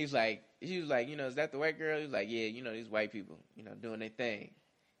 She was like, you know, is that the white girl? He was like, yeah, you know, these white people, you know, doing their thing.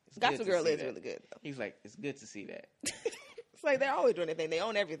 Gossip Girl is really good, though. He's like, it's good to see that. It's like they're always doing their thing. They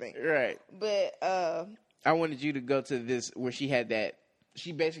own everything. Right. But, I wanted you to go to this where she had that.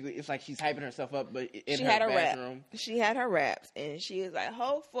 She basically, it's like she's hyping herself up, but in her bathroom. She had her raps, and she was like,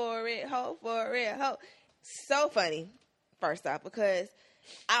 "Ho for it, ho for it, ho." So funny, first off, because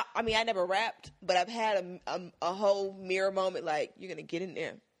I mean, I never rapped, but I've had a whole mirror moment. Like, you're gonna get in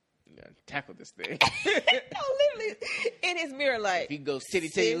there, tackle this thing. Literally in his mirror, like, if he goes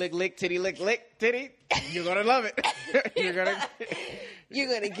titty lick lick titty lick lick titty, you're gonna love it. you're gonna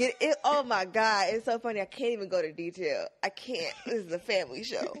get it. Oh my God, it's so funny. I can't even go to detail. I can't. This is a family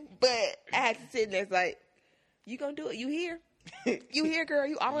show, but I had to sit there. It's like, you gonna do it? You here? You here, girl?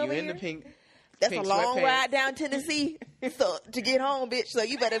 You all over here? You in the pink? That's a long ride down Tennessee, so to get home, bitch. So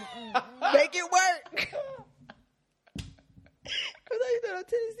you better make it work.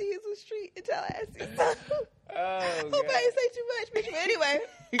 Tennessee is a street in Tallahassee. So, hope I ain't say too much, bitch. But anyway,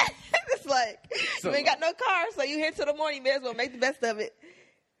 it's like, you ain't got no car, so you here till the morning. You may as well make the best of it.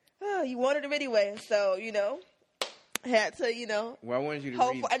 Oh, you wanted them anyway, so, had to, Well, I wanted you to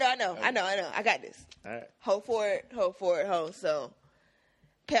read. I know. I got this. All right. Hope for it. So,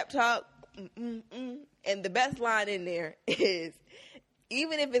 pep talk, and the best line in there is,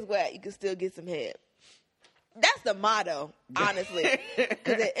 even if it's wet, you can still get some head. That's the motto, honestly.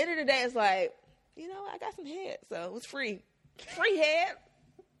 Because at the end of the day, it's like, I got some head, so it's free. Free head.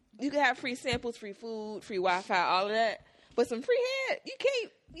 You can have free samples, free food, free Wi-Fi, all of that. But some free head, you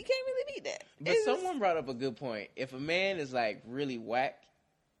can't really beat that. But someone brought up a good point. If a man is like really whack,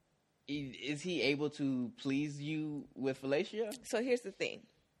 is he able to please you with fellatio? So here's the thing.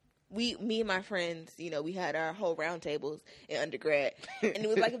 Me and my friends, we had our whole round tables in undergrad. And it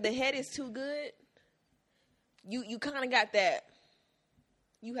was like, if the head is too good, you kind of got that,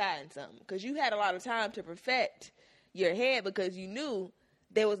 you hiding something. Because you had a lot of time to perfect your head because you knew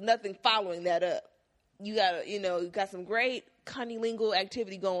there was nothing following that up. You got you got some great cunnilingual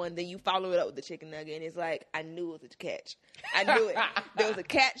activity going, then you follow it up with the chicken nugget. And it's like, I knew it was a catch. I knew it. There was a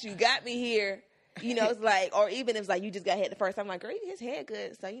catch. You got me here. It's like, or even if it's like you just got hit the first time, I'm like, girl, his head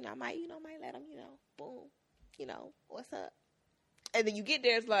good. So, I might let him, boom, what's up? And then you get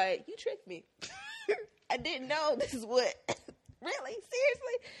there, it's like, you tricked me. I didn't know this is what, really?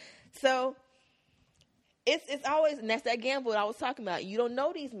 Seriously? So, it's always, and that's that gamble I was talking about. You don't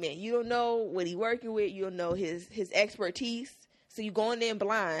know these men. You don't know what he's working with. You don't know his expertise. So, you going in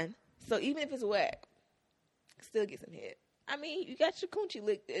blind. So, even if it's whack, still get some head. I mean, you got your coochie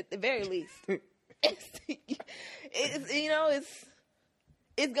licked at the very least. It's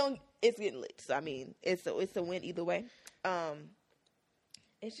getting licked. So, I mean, it's a win either way.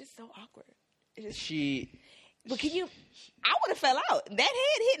 It's just so awkward. But I would have fell out. That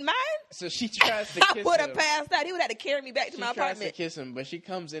head hit mine. So she tries to kiss him. I would have passed out. He would have to carry me back to my apartment. She tries to kiss him, but she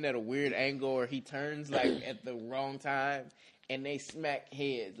comes in at a weird angle, or he turns like at the wrong time, and they smack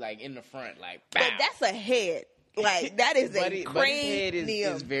heads like in the front, like. Bow. But that's a head. Like that is a cranium. Buddy's head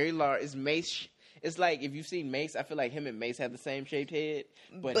is very large. It's Mace. It's like if you've seen Mace, I feel like him and Mace have the same shaped head,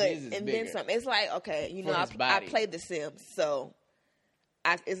 but his is bigger. Then something. It's like I played The Sims, so.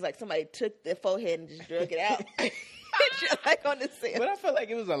 It's like somebody took their forehead and just drug it out. Like on the Sims. But I felt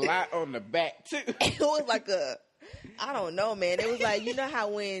like it was a lot on the back, too. It was like I don't know, man. It was like, how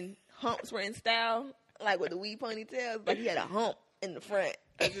when humps were in style, like with the weed ponytails, like he had a hump in the front.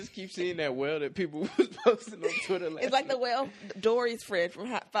 I just keep seeing that whale that people was posting on Twitter. It's like the whale, Dory's friend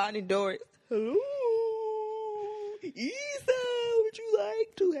from Finding Dory. Hello, Isa, would you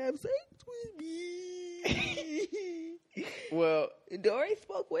like to have sex with me? Well, Dory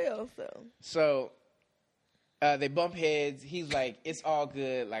spoke well, so they bump heads. He's like, it's all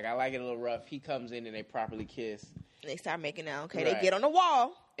good. Like, I like it a little rough. He comes in and they properly kiss. They start making out. Okay, right. They get on the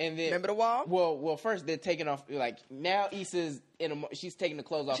wall. And then, remember the wall? Well, first they're taking off. Like now, Issa's she's taking the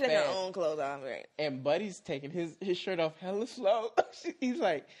clothes off. She's taking her own clothes off, right? And Buddy's taking his shirt off hella slow. He's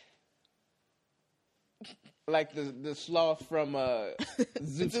like the sloth from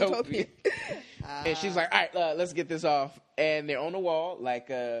Zootopia. And she's like, all right, let's get this off. And they're on the wall, like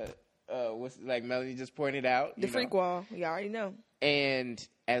like Melanie just pointed out. The freak wall. You already know. And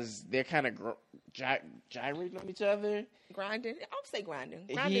as they're kind of gyrating on each other. Grinding. I would say grinding.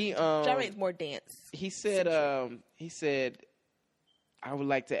 Gyrating's more dance. He said, I would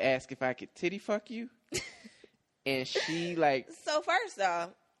like to ask if I could titty fuck you. And she like. So first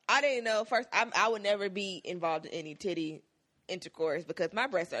off, I didn't know. First, I would never be involved in any titty intercourse because my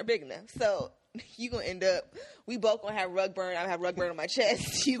breasts are big enough. So you gonna end up. We both gonna have rug burn. I have rug burn on my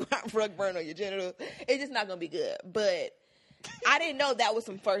chest. You got rug burn on your genitals. It's just not gonna be good. But I didn't know that was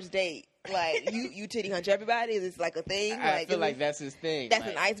some first date. Like you titty hunch everybody. Is this like a thing? I feel like that's his thing. That's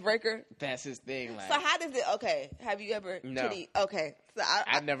like, an icebreaker. That's his thing. Like, so how does it? Okay, have you ever? No. Okay, So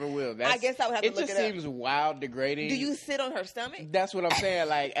I never will. I guess I would have to look it up. It just seems wild, degrading. Do you sit on her stomach? That's what I'm saying.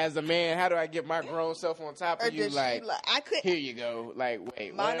 Like, as a man, how do I get my grown self on top of you? Like, I could. Here you go. Like,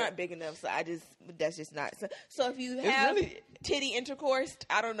 wait, mine aren't big enough, so that's just not. So if you have titty intercourse,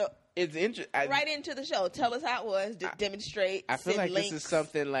 I don't know. It's interesting. Right into the show. Tell us how it was. Demonstrate. I feel like links. This is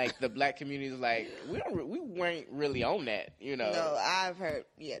something like the black community is like, we weren't really on that, you know. No, I've heard.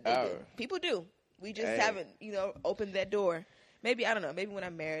 Yeah, they do. People do. We just haven't, opened that door. Maybe, I don't know. Maybe when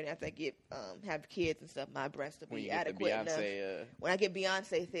I'm married, after I get have kids and stuff, my breasts will be adequate enough. When I get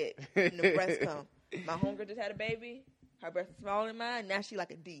Beyonce fit and the breasts come. My homegirl just had a baby. Her breasts are smaller than mine. Now she like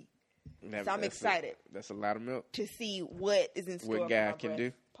a D. So I'm excited. That's a lot of milk. To see what is in store. What guy can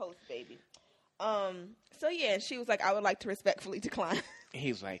do. Post baby. So yeah, she was like, I would like to respectfully decline.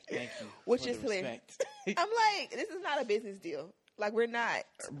 He was like, thank you. Which is clear. I'm like, this is not a business deal. Like, we're not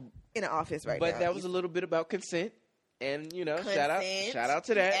in an office right now. But that was a little bit about consent. And, shout out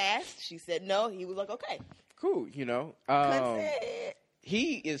to that. She asked. She said no. He was like, okay. Cool, Consent.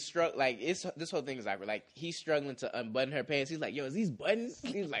 He is struck like this whole thing is like he's struggling to unbutton her pants. He's like, yo, is these buttons?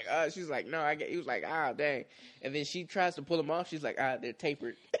 He's like, she's like, no, he was like, dang. And then she tries to pull them off. She's like, they're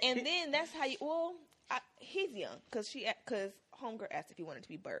tapered. And then that's how he's young because homegirl asked if he wanted to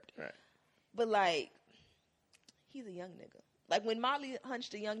be burped. Right. But like, he's a young nigga. Like when Molly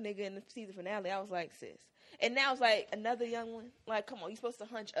hunched a young nigga in the season finale, I was like, sis. And now it's like another young one. Like, come on, you're supposed to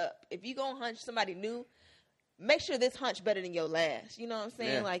hunch up. If you gonna hunch somebody new, make sure this hunch better than your last. You know what I'm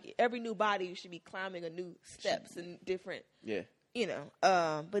saying? Yeah. Like every new body, you should be climbing a new steps and different. Yeah.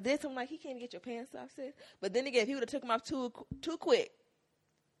 But this I'm like, he can't get your pants off, sis. But then again, if he would have took them off too quick,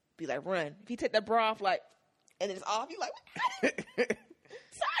 be like, run. If he take that bra off, like, and it's off, you like,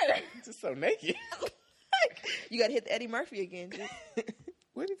 sorry, just so naked. You got to hit the Eddie Murphy again.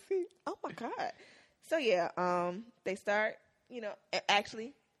 What is he? Oh my God. So yeah, they start.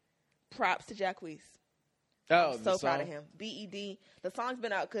 Actually, props to Jacquees. Oh, I'm so proud of him. BED. The song's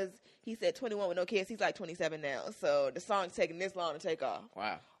been out because he said 21 with no kids. He's like 27 now. So the song's taking this long to take off.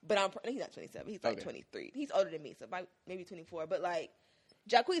 Wow. But he's not 27. He's like 23. He's older than me, so maybe 24. But like,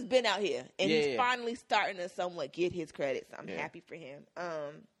 Jacquees been out here, and he's finally starting to somewhat get his credit. So I'm happy for him.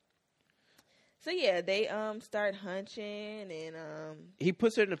 So yeah, they start hunching, and he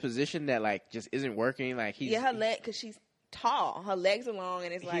puts her in a position that like just isn't working. Like her leg, because she's tall, her legs are long,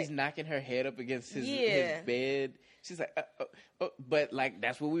 and it's like he's knocking her head up against his bed. She's like, but like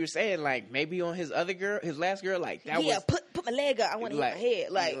that's what we were saying. Like maybe on his last girl, like that was put my leg up. I want to hit my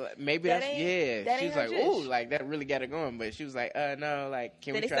head. Like maybe she's like, ooh, like that really got her going. But she was like, no, like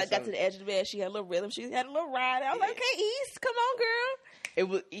can we try something? Got to the edge of the bed. She had a little rhythm. She had a little ride. I was like, okay, East, come on, girl. It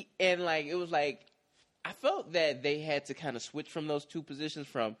was like I felt that they had to kind of switch from those two positions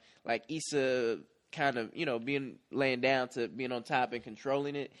from like Issa kind of being laying down to being on top and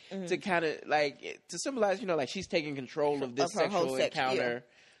controlling it to kind of like to symbolize like she's taking control of this sexual encounter.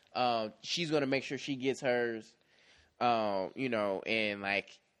 She's gonna make sure she gets hers. And like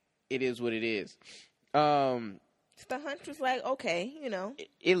it is what it is. The hunch was like okay,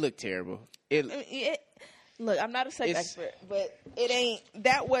 it looked terrible. Look, I'm not a sex expert, but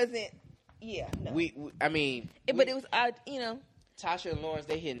that wasn't, no. But it was, Tasha and Lawrence,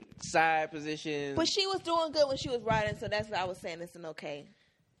 they hit side positions. But she was doing good when she was riding, so that's what I was saying. It's an okay.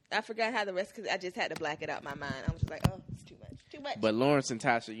 I forgot how the rest, because I just had to black it out in my mind. I was just like, oh, it's too much. But Lawrence and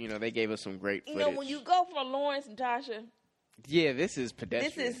Tasha, they gave us some great footage. When you go for Lawrence and Tasha. Yeah, this is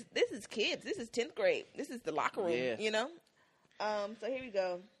pedestrian. This is kids. This is 10th grade. This is the locker room, So here we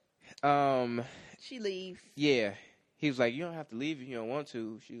go. She leaves. Yeah. He was like, you don't have to leave if you don't want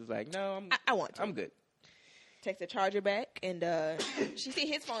to. She was like, no, I want to. I'm good. Takes the charger back, and she see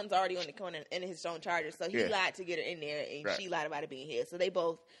his phone's already on the corner in his own charger, so he lied to get her in there, and she lied about it being here. So they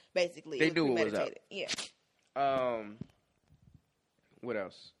both basically knew what was up. Yeah. What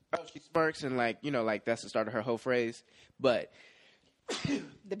else? Oh, she smirks and like that's the start of her whole phrase, but.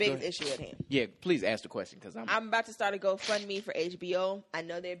 The biggest issue at hand. Yeah, please ask the question because I'm about to start a GoFundMe for HBO. I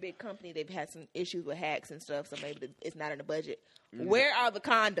know they're a big company. They've had some issues with hacks and stuff, so maybe it's not in the budget. Where are the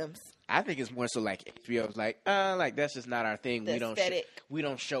condoms? I think it's more so like HBO's like that's just not our thing. We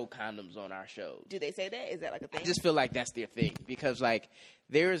don't show condoms on our shows. Do they say that? Is that like a thing? I just feel like that's their thing because like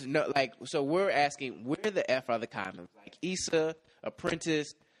there is no like so we're asking where the F are the condoms? Like Issa,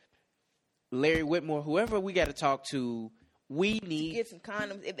 Apprentice, Larry Whitmore, whoever we got to talk to. We need to get some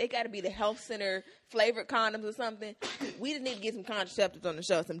condoms. If they got to be the health center flavored condoms or something, we just need to get some contraceptives on the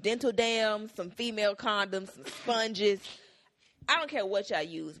show. Some dental dams, some female condoms, some sponges. I don't care what y'all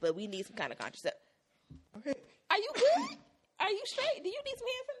use, but we need some kind of contraceptive. Okay. Are you good? Are you straight? Do you need some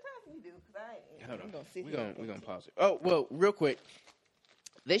hand sanitizer? You do, because I ain't. Hold on. We're gonna pause it. Oh well, real quick.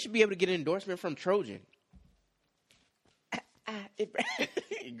 They should be able to get an endorsement from Trojan. It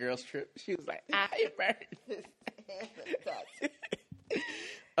burns. Girls trip. She was like, it burns.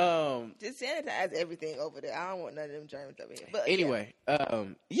 Just sanitize everything over there. I don't want none of them germs over here. But anyway,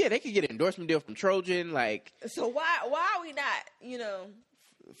 they could get an endorsement deal from Trojan. Like, so why are we not,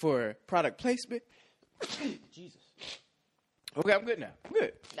 for product placement? Jesus. Okay, I'm good now. I'm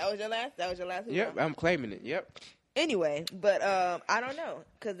good. That was your last. Yep, I'm claiming it. Yep. Anyway, but I don't know,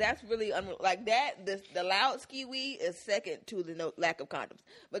 because that's really like that. The loud ski weed is second to the lack of condoms,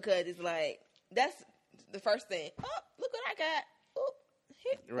 because it's like that's the first thing. Oh, look what I got! Oh,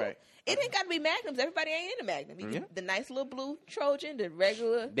 right. It ain't got to be Magnums. Everybody ain't into Magnum. The nice little blue Trojan, the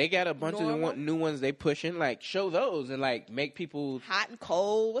regular. They got a bunch of the new ones they pushing. Like, show those and like make people hot and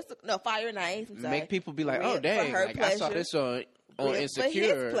cold. Fire and ice. Make people be like, oh dang! Like, I saw this on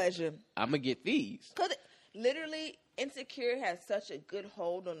Insecure. For his pleasure, I'm gonna get these. Literally, Insecure has such a good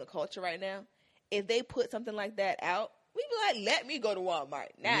hold on the culture right now. If they put something like that out, we be like, let me go to Walmart.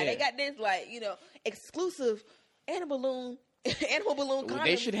 They got this, like, exclusive animal balloon condom.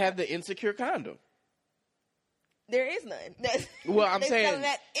 They should have the Insecure condom. There is none. Well, I'm saying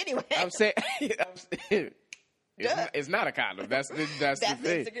that anyway. I'm saying it's not a condom. That's the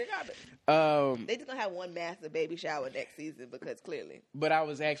thing. Insecure condom. They just gonna have one massive baby shower next season, because clearly. But I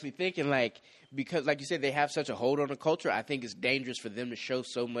was actually thinking, because like you said, they have such a hold on the culture. I think it's dangerous for them to show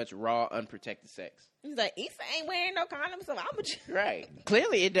so much raw, unprotected sex. He's like, Issa ain't wearing no condom, so I'm a right.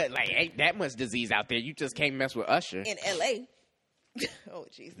 Clearly, it does. Ain't that much disease out there. You just can't mess with Usher in L.A. Oh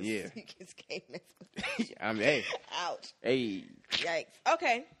Jesus! Yeah, you just can't mess with. Hey. Ouch. Hey. Yikes.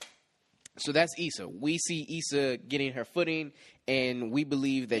 Okay. So that's Issa. We see Issa getting her footing, and we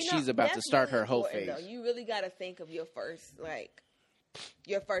believe that she's about to start her whole phase. Though. You really got to think of your first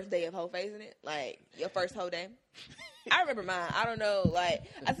day of whole phase in it, like your first whole day. I remember mine. I don't know. Like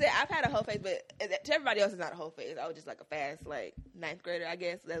I said, I've had a whole phase, but to everybody else, it's not a whole phase. I was just like a fast, ninth grader, I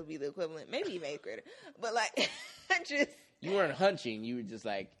guess. That would be the equivalent. Maybe even eighth grader. But you weren't hunching. You were just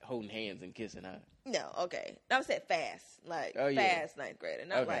holding hands and kissing, huh? No, okay. I said fast, fast ninth grader,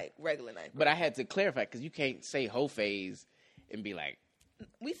 not regular ninth grader. But I had to clarify, because you can't say whole phase and be like.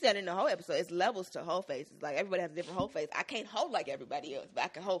 We said in the whole episode, it's levels to whole phases. Like, everybody has a different whole phase. I can't hold like everybody else, but I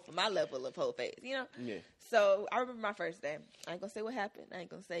can hold for my level of whole phase, Yeah. So I remember my first day. I ain't gonna say what happened. I ain't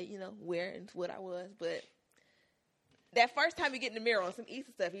gonna say, where and what I was, but that first time you get in the mirror on some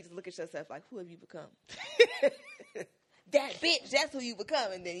Easter stuff, you just look at yourself like, who have you become? That bitch, that's who you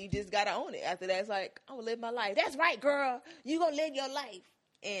become. And then you just gotta own it. After that, it's like, I'm gonna live my life. That's right, girl. You gonna live your life.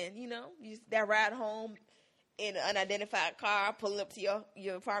 And, you just that ride home in an unidentified car, pulling up to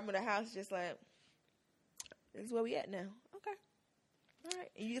your apartment or house, just like, this is where we at now. Okay. All right.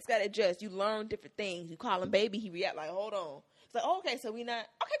 And you just gotta adjust. You learn different things. You call him baby, he react like, hold on. It's like, okay, so we not,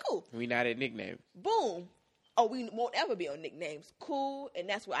 okay, cool. We not at nicknames. Boom. Oh, we won't ever be on nicknames. Cool. And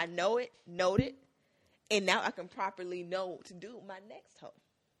that's where I know it, noted. And now I can properly know what to do my next hoe.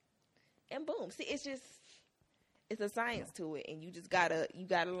 And boom. See, it's a science to it. And you just gotta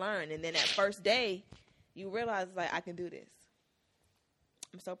learn. And then that first day, you realize, I can do this.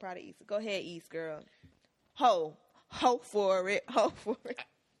 I'm so proud of Issa. Go ahead, East girl. Ho for it.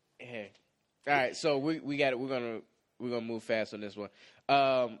 Hey. All right, so we're gonna move fast on this one.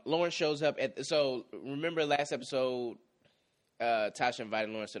 Lauren shows up so remember last episode, Tasha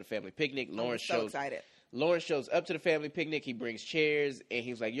invited Lawrence to the family picnic. I'm so excited. Lawrence shows up to the family picnic. He brings chairs, and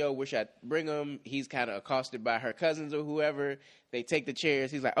he's like, yo, where should I bring them? He's kind of accosted by her cousins or whoever. They take the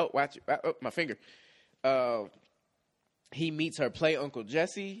chairs. He's like, oh, watch it. Oh, my finger. He meets her play Uncle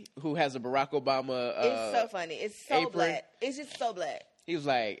Jesse, who has a Barack Obama it's so funny. It's so apron. black. It's just so black. He was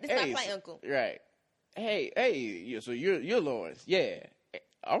like, it's not play Uncle. Right. Hey, so you're Lawrence. Yeah.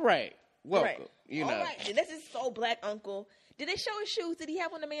 All right. Welcome. Right. All right. This is so black Uncle. Did they show his shoes? Did he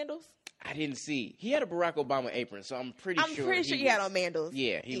have on the Mandals? I didn't see. He had a Barack Obama apron, so I'm pretty sure he had on Mandals.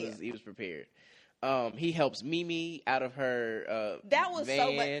 Yeah, he was prepared. He helps Mimi out of her that was van.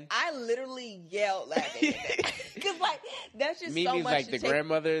 so much. I literally yelled laughing because that's just Mimi's so much. The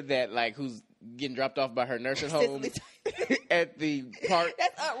grandmother that who's getting dropped off by her nursing home at the park.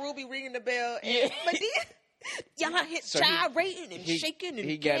 That's Aunt Ruby ringing the bell. But then y'all hit child rating and shaking and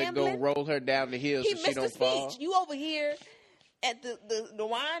he got to go roll her down the hill so she don't fall. You over here at the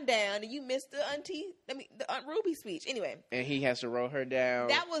wind down, and you missed the Aunt Ruby speech. Anyway, and he has to roll her down.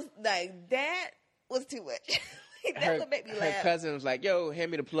 That was was too much. That's what made me laugh. Her cousin was like, yo, hand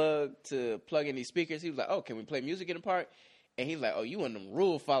me the plug to plug in these speakers. He was like, oh, can we play music in the park? And he's like, oh, you want them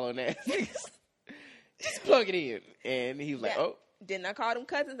rule following that? Just plug it in. And he was like, oh. Didn't I call them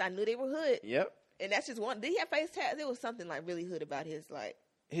cousins? I knew they were hood. Yep. And that's just one. Did he have face tats? There was something really hood about his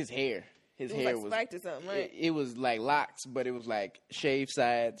his hair. His hair was spiked or something, right? It was like locks, but it was like shaved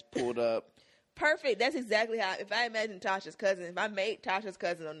sides, pulled up. Perfect. That's exactly how. If I imagine Tasha's cousin, if I made Tasha's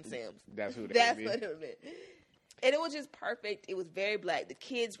cousin on The Sims, that's who. That's what it would be. And it was just perfect. It was very black. The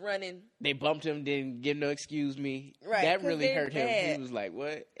kids running. They bumped him, didn't give no excuse me. Right. That really hurt him. He was like,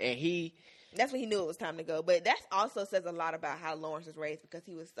 what? And that's when he knew it was time to go. But that also says a lot about how Lawrence was raised because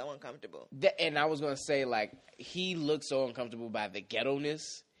he was so uncomfortable. And I was going to say, like, he looked so uncomfortable by the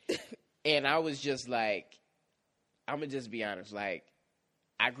ghetto-ness. And I was just like, I'm going to just be honest. Like,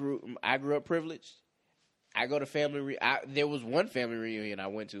 I grew up privileged. I go to family there was one family reunion I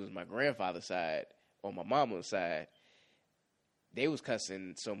went to. It was my grandfather's side. On my mama's side, they was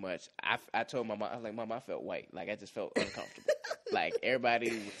cussing so much. I told my mom, I was like, Mom, I felt white. Like, I just felt uncomfortable. Like, everybody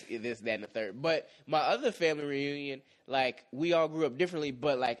was this, that, and the third. But my other family reunion, like, we all grew up differently,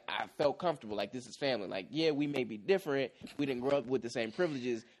 but, like, I felt comfortable. Like, this is family. Like, yeah, we may be different. We didn't grow up with the same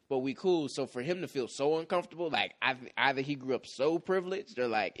privileges, but we cool. So for him to feel so uncomfortable, like, either he grew up so privileged or,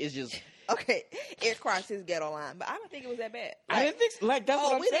 like, it's just... Okay, it crossed his ghetto line, but I don't think it was that bad. Like, I didn't think so. Like, that's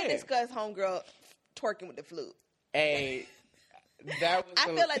what I'm saying. We didn't discuss homegirl twerking with the flute. Hey, that was I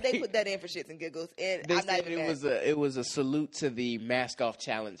feel like they put that in for shits and giggles, and they I'm not even mad. It was a salute to the mask off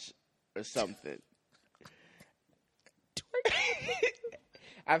challenge or something.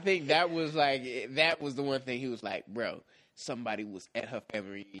 I think that was the one thing he was like, bro, somebody was at her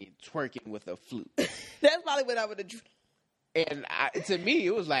family reunion twerking with a flute. That's probably what I would have. And to me,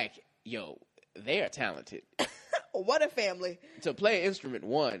 it was like, yo, they are talented. What a family. To play an instrument,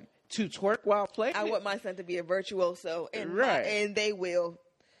 one. To twerk while playing. I want my son to be a virtuoso, and right. And they will.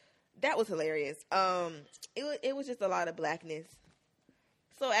 That was hilarious. It was just a lot of blackness.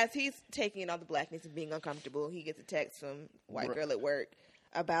 So as he's taking all the blackness and being uncomfortable, he gets a text from white girl at work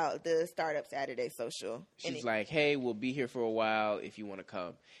about the Startup Saturday social. She's like, "Hey, we'll be here for a while if you want to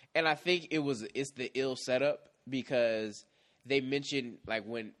come." And I think it's the ill setup because they mentioned, like,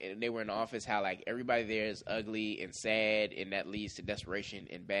 when they were in the office, how, like, everybody there is ugly and sad, and that leads to desperation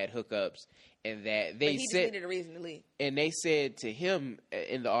and bad hookups, and that they he just needed a reason to leave. And they said to him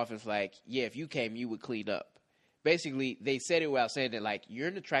in the office, like, yeah, if you came, you would clean up. Basically, they said it without saying that, like, you're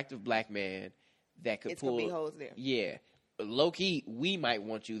an attractive black man that could pull. It's gonna be hoes there. Yeah, low key, we might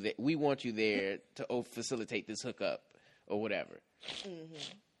want you there. We want you there to facilitate this hookup or whatever. Mm-hmm.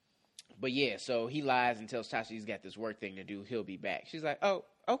 But yeah, so he lies and tells Tasha he's got this work thing to do. He'll be back. She's like, oh,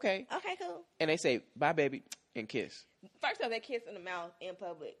 okay. Okay, cool. And they say, bye, baby, and kiss. First off, they kiss in the mouth in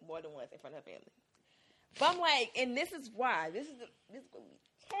public more than once in front of her family. But I'm like, and this is why. This is what we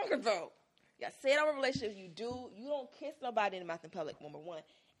talking about. Y'all say it over relationships. You don't kiss nobody in the mouth in public, number one.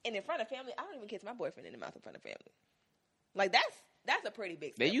 And in front of family, I don't even kiss my boyfriend in the mouth in front of family. Like, that's a pretty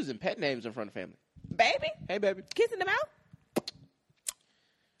big step. They using pet names in front of family. Baby? Hey, baby. Kiss in the mouth?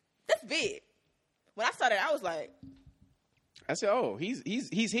 That's big. When I started, I was like, I said, "Oh, he's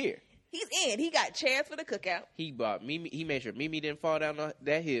here. He's in. He got chairs for the cookout. He bought Mimi. He made sure Mimi didn't fall down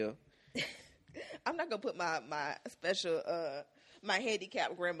that hill." I'm not gonna put my special my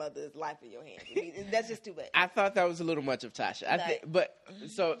handicapped grandmother's life in your hands. That's just too much. I thought that was a little much of Tasha. But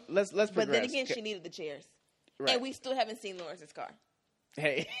so let's progress. But then again, she needed the chairs, right. And we still haven't seen Lawrence's car.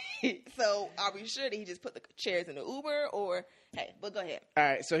 Hey. So are we sure that he just put the chairs in the Uber or, hey, but go ahead. All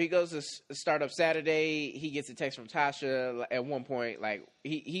right. So he goes to Startup Saturday. He gets a text from Tasha at one point. Like,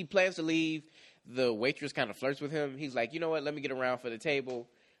 he plans to leave. The waitress kind of flirts with him. He's like, you know what? Let me get around for the table.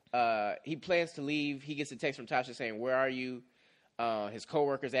 He plans to leave. He gets a text from Tasha saying, where are you? His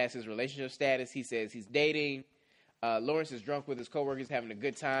coworkers ask his relationship status. He says he's dating. Lawrence is drunk with his coworkers having a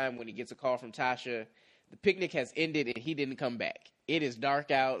good time when he gets a call from Tasha. The picnic has ended and he didn't come back. It is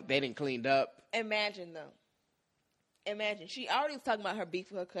dark out. They didn't cleaned up. Imagine, though. Imagine. She already was talking about her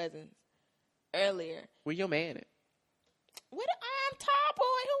beef with her cousins earlier. Where your man at? Where the tall boy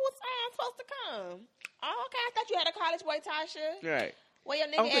who was supposed to come? Oh, okay. I thought you had a college boy, Tasha. Right. Where your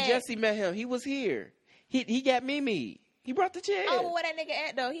nigga Uncle at? Jesse met him. He was here. He got Mimi. He brought the chair. Oh, well, where that nigga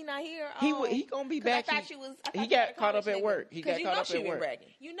at, though? He not here? Oh. He gonna be back. I thought she was... He got caught up at work. He got caught up at work. Bragging.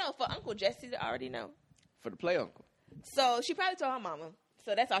 You know, for Uncle Jesse to already know. For the play uncle. So she probably told her mama.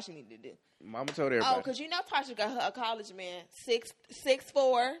 So that's all she needed to do. Mama told everybody. Oh, because you know Tasha got her a college man,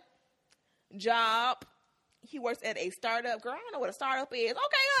 6'4", job. He works at a startup. Girl, I don't know what a startup is. Okay,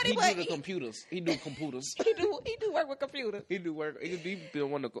 honey, he do the computers. He do computers. he do work with computers. He do work. He be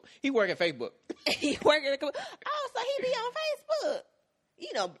one of the. He work at Facebook. He work at a computer. Oh, so he be on Facebook.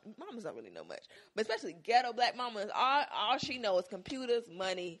 You know, mamas don't really know much, but especially ghetto black mamas. All she knows is computers,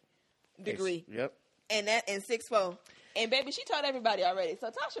 money, degree. Yep. And 6'4". And baby, she told everybody already. So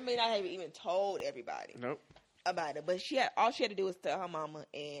Tasha may not have even told everybody. Nope. about it. But all she had to do was tell her mama,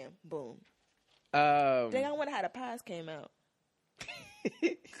 and boom. Dang, I wonder how the pies came out.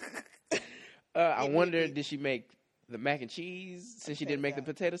 I wonder, did she make the mac and cheese since she didn't make the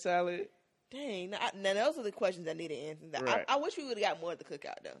potato salad? Dang, now those are the questions I need to answer. Right. I wish we would have got more of the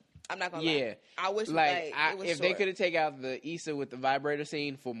cookout though. I'm not gonna lie. I wish it was if they could have taken out the Issa with the vibrator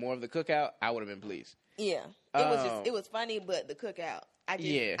scene for more of the cookout, I would have been pleased. Yeah, it was funny, but the cookout, I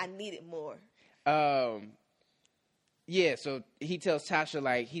needed more. Yeah, so he tells Tasha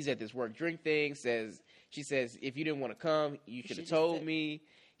like he's at this work drink thing. She says if you didn't want to come, you should have told me.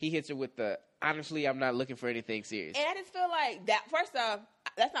 He hits her with the honestly, I'm not looking for anything serious. And I just feel like that. First off,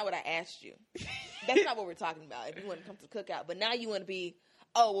 that's not what I asked you. That's not what we're talking about. If you want to come to the cookout, but now you want to be,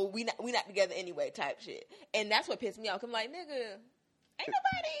 oh well, we not together anyway, type shit. And that's what pissed me off. I'm like, nigga, ain't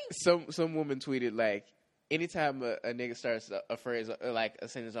nobody. Some woman tweeted like, anytime a nigga starts a phrase like a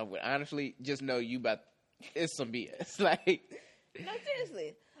sentence off with honestly, just know you about it's some BS. Like, no,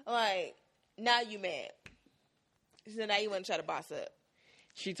 seriously. Like, now you mad. So now you want to try to boss up.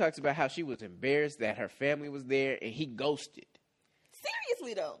 She talks about how she was embarrassed that her family was there and he ghosted.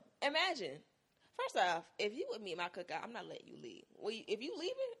 Seriously, though. Imagine. First off, if you with me at my cookout, I'm not letting you leave. Well, if you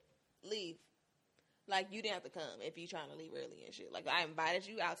leaving, leave. Like, you didn't have to come if you trying to leave early and shit. Like, I invited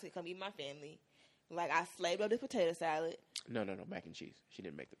you out to come eat my family. Like, I slaved up this potato salad. No, mac and cheese. She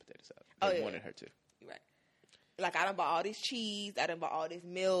didn't make the potato salad. They wanted her to. You're right. Like, I done bought all this cheese. I done bought all this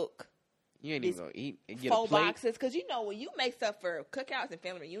milk. You ain't even gonna eat and get 4 boxes. Because, you know, when you make stuff for cookouts and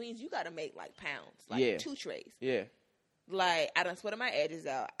family reunions, you got to make, like, pounds. Like, 2 trays. Yeah. Like, I done sweated my edges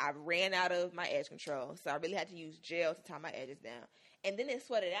out. I ran out of my edge control. So I really had to use gel to tie my edges down. And then it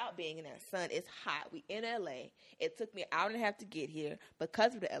sweated out being in that sun. It's hot. We in L.A. It took me an hour and a half to get here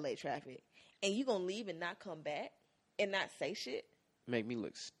because of the L.A. traffic. And you gonna leave and not come back and not say shit? Make me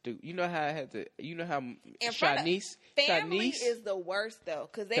look stupid. You know how I had to. You know how Shanice family is the worst though,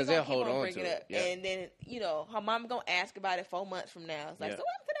 because they'll keep on bringing it up, and then you know her mom gonna ask about it 4 months from now. It's like, so what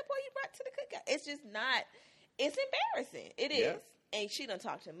happened to that boy you brought to the cookout? It's just not. It's embarrassing. It is, and she done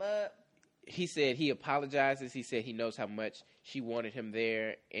talked him up. He said he apologizes. He said he knows how much she wanted him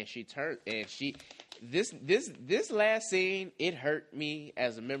there, and she turned and she. This last scene, it hurt me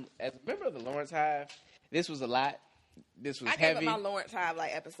as a member of the Lawrence Hive. This was a lot. This was heavy. I gave up my Lawrence Hive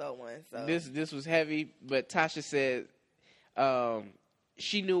like episode 1. So this was heavy, but Tasha said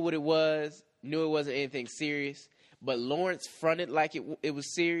she knew what it was, knew it wasn't anything serious, but Lawrence fronted like it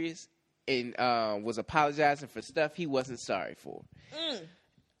was serious and was apologizing for stuff he wasn't sorry for.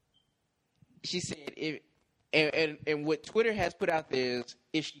 She said and what Twitter has put out there is,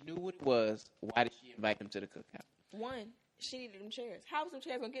 if she knew what it was, why did she invite him to the cookout? 1, she needed them chairs. How was them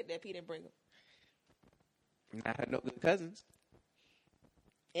chairs gonna get there if he didn't bring them? I had no good cousins.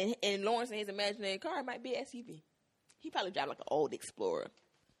 And Lawrence in his imaginary car might be an SUV. He probably drive like an old Explorer.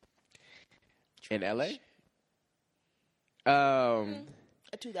 In LA?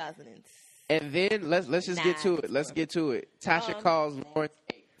 A 2006. And then let's just get to it. Let's get to it. Tasha calls Lawrence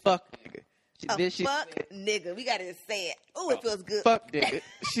a fuck nigga. Nigga. We gotta say it. Ooh, it feels good. Fuck nigga.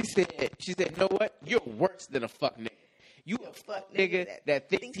 She said, you know what? You're worse than a fuck nigga. You a fuck nigga that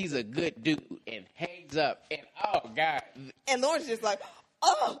thinks he's a good dude and hangs up and oh god. And Lawrence just like,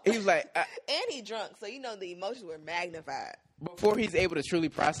 oh. He was like, and he drunk, so you know the emotions were magnified. Before he's able to truly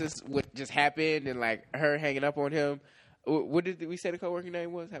process what just happened and like her hanging up on him. What did we say the co-working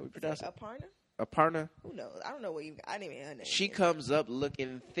name was? How we pronounce it? Aparna. Who knows? I don't know what I didn't even her name. She comes up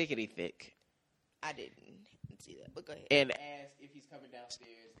looking thickety thick. I didn't see that, but go ahead. And asked if he's coming downstairs,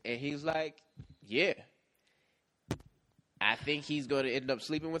 and he's like, "Yeah, I think he's going to end up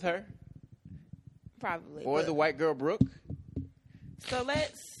sleeping with her, probably, or the white girl Brooke." So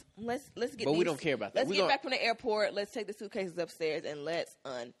let's get. But we don't care about that. Let's get back from the airport. Let's take the suitcases upstairs and let's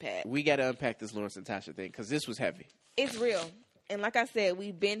unpack. We got to unpack this Lawrence and Tasha thing because this was heavy. It's real, and like I said,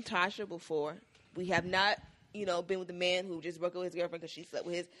 we've been Tasha before. We have not. Been with the man who just broke up with his girlfriend because she slept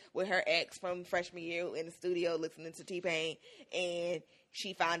with her ex from freshman year in the studio listening to T-Pain, and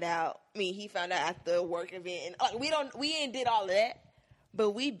he found out after a work event, and we ain't did all of that, but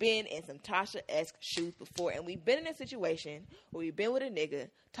we've been in some Tasha-esque shoes before, and we've been in a situation where we've been with a nigga,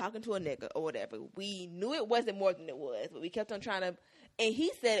 talking to a nigga or whatever. We knew it wasn't more than it was, but we kept on trying to, and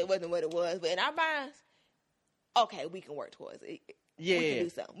he said it wasn't what it was, but in our minds, okay, we can work towards it. Yeah, we can do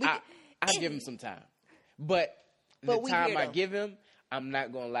something. I'll give him some time. But the time I give him, I'm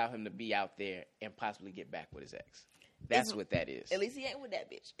not going to allow him to be out there and possibly get back with his ex. That's what that is. At least he ain't with that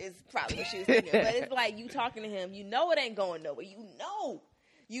bitch. It's probably what she was thinking. But it's like you talking to him, you know it ain't going nowhere.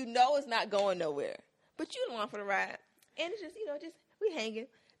 You know it's not going nowhere. But you don't want for the ride. And it's just, we hanging.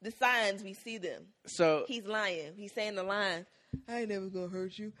 the signs, we see them. So he's lying. He's saying the line. I ain't never gonna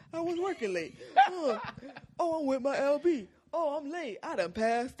hurt you. I was working late. I'm with my LB. I'm late. I done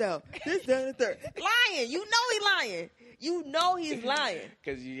passed out. This, that, and the third. Lying. You know he's lying. You know he's lying.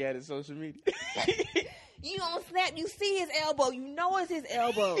 Because you got his social media. You on Snap, you see his elbow. You know it's his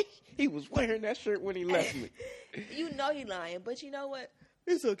elbow. He was wearing that shirt when he left me. You know he lying. But you know what?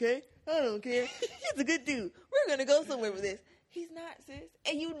 It's okay. I don't care. He's a good dude. We're going to go somewhere with this. He's not, sis.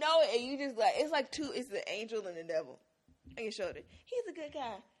 And you know it. And you just like, it's the angel and the devil on your shoulder. He's a good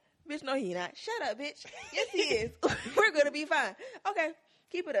guy. Bitch, no, he not. Shut up, bitch. Yes, he is. We're going to be fine. Okay.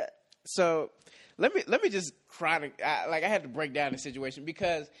 Keep it up. So let me just I had to break down the situation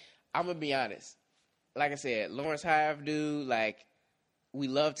because I'm going to be honest. Like I said, Lawrence Hive dude, like, we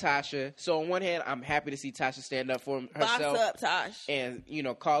love Tasha. So on one hand, I'm happy to see Tasha stand up for herself. Box up, Tosh. And,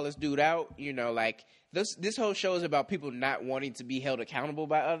 call this dude out. Like, this whole show is about people not wanting to be held accountable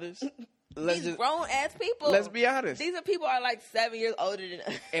by others. These grown-ass people. Let's be honest. These are people are like 7 years older than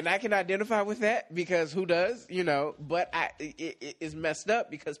us. And I can identify with that because who does, But it's messed up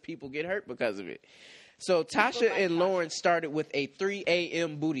because people get hurt because of it. So Tasha and Lawrence started with a 3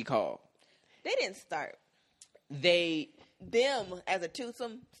 a.m. booty call. They didn't start. Them as a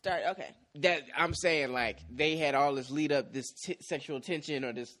twosome start. Okay. That I'm saying, like, they had all this lead up, this sexual tension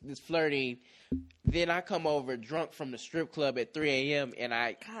or this flirting. Then I come over drunk from the strip club at 3 a.m. and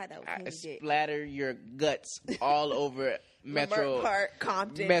I splatter your guts all over Metro Park,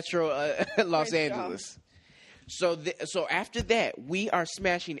 Compton, Metro Los Angeles. So after that, we are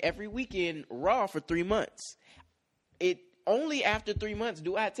smashing every weekend Raw for 3 months. Only after 3 months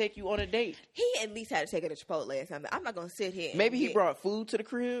do I take you on a date. He at least had to take her to Chipotle or something. I'm not going to sit here. Maybe he brought food to the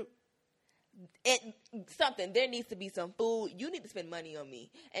crib. Something. There needs to be some food. You need to spend money on me.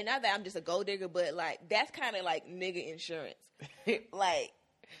 And not that I'm just a gold digger, but, like, that's kind of like nigga insurance. Like,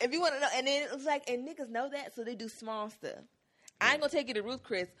 if you want to know. And then it's like, and niggas know that, so they do small stuff. I ain't going to take you to Ruth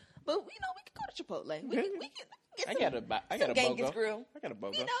Chris, but, we can go to Chipotle. We can I got a Genghis Grill. I got a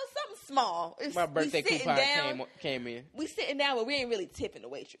BOGO. Something small. My birthday coupon came in. We sitting down, but we ain't really tipping the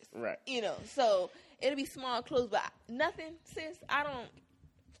waitress. Right. So it'll be small clothes, but nothing, sis. I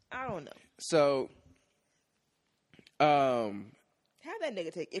don't know. So, have that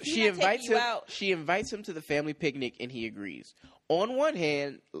nigga take. If she invites him out, she invites him to the family picnic, and he agrees. On one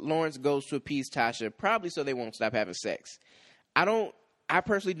hand, Lawrence goes to appease Tasha, probably so they won't stop having sex. I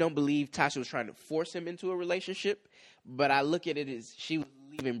personally don't believe Tasha was trying to force him into a relationship, but I look at it as she was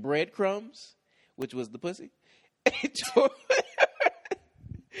leaving breadcrumbs, which was the pussy,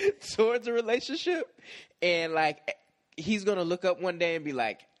 towards a relationship. And, like, he's going to look up one day and be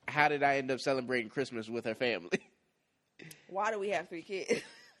like, how did I end up celebrating Christmas with her family? Why do we have 3 kids?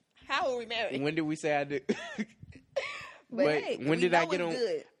 How were we married? When did we say I did? Wait, when did I get on?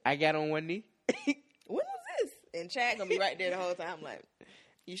 Good. I got on one knee. When was this? And Chad going to be right there the whole time. I'm like,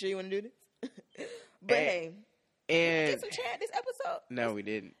 you sure you want to do this? But hey, did we get some Chad this episode? No, we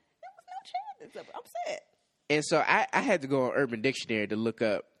didn't. There was no Chad this episode. I'm sad. And so I had to go on Urban Dictionary to look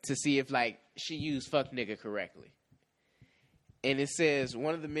up to see if, like, she used fuck nigga correctly. And it says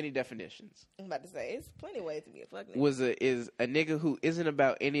one of the many definitions. I'm about to say it's plenty of ways to be a fuck nigga. Is a nigga who isn't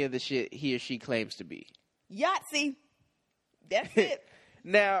about any of the shit he or she claims to be. Yahtzee. That's it.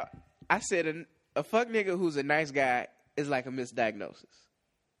 Now, I said a fuck nigga who's a nice guy is like a misdiagnosis.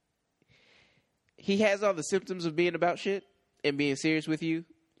 He has all the symptoms of being about shit and being serious with you,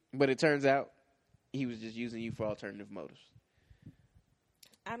 but it turns out he was just using you for alternative motives.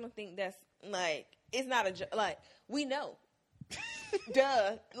 I don't think that's, like, it's not like, we know.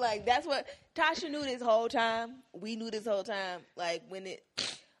 Duh. Like, that's what, Tasha knew this whole time. We knew this whole time. Like,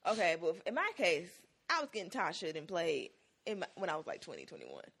 okay, but in my case, I was getting Tasha and played when I was like 20,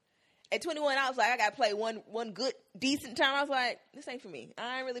 21. At 21, I was like, I got to play one good, decent time. I was like, this ain't for me.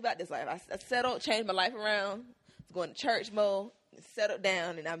 I ain't really about this life. I settled, changed my life around, was going to church mode, settled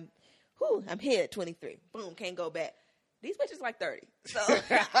down, and I'm here at 23. Boom, can't go back. These bitches like 30. So,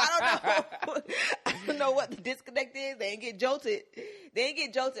 I don't know what the disconnect is. They ain't get jolted. They ain't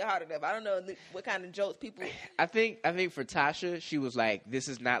get jolted hard enough. I don't know what kind of jolts people. I think for Tasha, she was like, this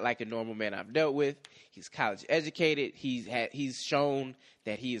is not like a normal man I've dealt with. He's college educated. He's shown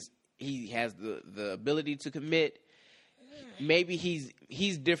that he has the ability to commit. Maybe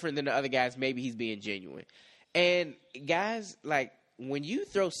he's different than the other guys. Maybe he's being genuine. And guys, like, when you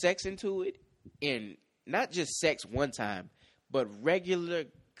throw sex into it, and not just sex one time, but regular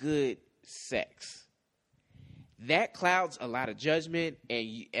good sex, that clouds a lot of judgment.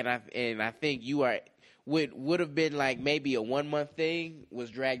 And I think would have been like maybe a 1 month thing was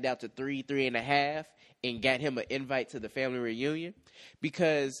dragged out to 3.5, and got him an invite to the family reunion,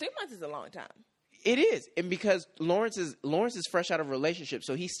 because 3 months is a long time. It is, and because Lawrence is fresh out of a relationship,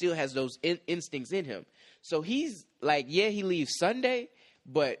 so he still has those instincts in him. So he's like, yeah, he leaves Sunday,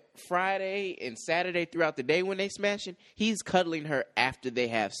 but Friday and Saturday throughout the day when they smashing, he's cuddling her after they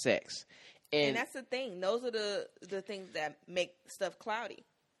have sex. And that's the thing. Those are the things that make stuff cloudy.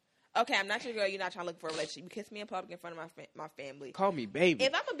 Okay, I'm not your girl. You're not trying to look for a relationship. You kiss me in public in front of my family. Call me baby.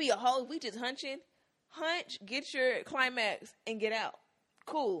 If I'm going to be a hoe, we just hunch, get your climax, and get out.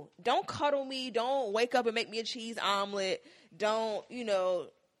 Cool. Don't cuddle me. Don't wake up and make me a cheese omelet. Don't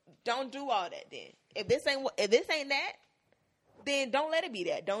do all that then. If this ain't that, then don't let it be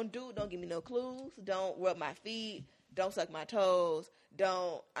that. Don't give me no clues. Don't rub my feet. Don't suck my toes.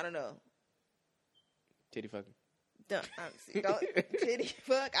 I don't know. Titty fucking. Don't titty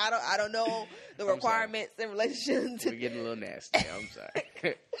fuck. I don't know the requirements in relationships. We're getting a little nasty. I'm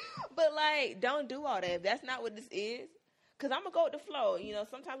sorry. But like, don't do all that. If that's not what this is, because I'm gonna go with the flow.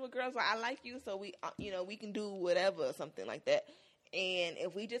 Sometimes with girls, like, I like you, so we can do whatever or something like that. And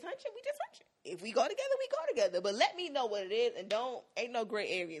if we just hunch it, we just hunch it. If we go together, we go together. But let me know what it is, and ain't no gray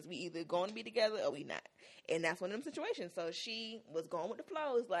areas. We either going to be together or we not. And that's one of them situations. So she was going with the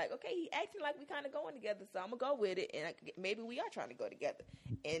flow. It's like, okay, he acting like we kind of going together, so I'm going to go with it. And maybe we are trying to go together.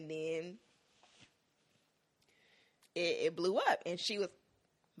 And then it blew up. And she was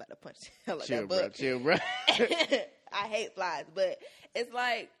about to punch the hell out of that book. Chill, bro. I hate flies. But it's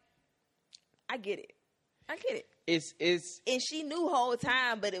like, I get it. It's And she knew the whole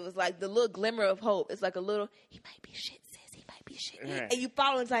time, but it was like the little glimmer of hope. It's like a little, he might be shit, sis. He might be shit. Right. And you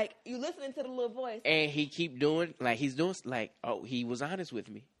following, it's like, you listening to the little voice. And he keep doing, like, he's doing, like, oh, he was honest with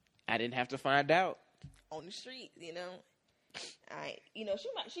me. I didn't have to find out. On the street, she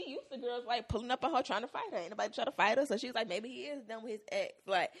used to girls, like, pulling up on her, trying to fight her. Ain't nobody trying to fight her. So she's like, maybe he is done with his ex.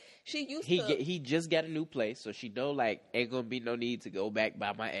 Like, He just got a new place, so she know, like, ain't gonna be no need to go back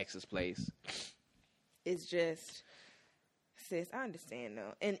by my ex's place. It's just, sis, I understand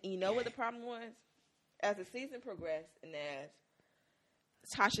though. And you know what the problem was? As the season progressed and as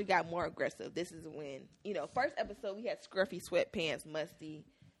Tasha got more aggressive, this is when, first episode we had scruffy sweatpants, musty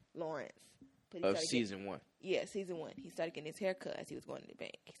Lawrence. Of season 1. Yeah, season 1. He started getting his hair cut as he was going to the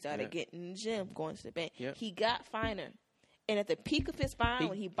bank. He started getting in the gym, going to the bank. Yep. He got finer. And at the peak of his fine,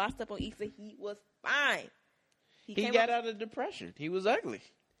 when he bossed up on Issa, he was fine. He got out of depression. He was ugly.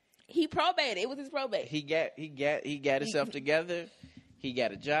 He probated. It was his probate. He got himself together. He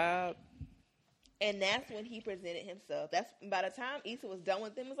got a job. And that's when he presented himself. That's by the time Issa was done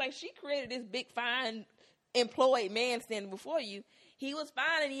with him. It was like, she created this big, fine, employed man standing before you. He was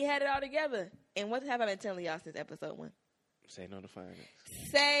fine and he had it all together. And what have I been telling y'all since episode 1? Say no to fine niggas.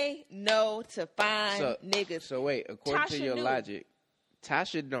 Say no to fine niggas. So wait, according to your logic,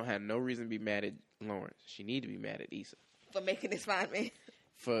 Tasha don't have no reason to be mad at Lawrence. She need to be mad at Issa. For making this fine man.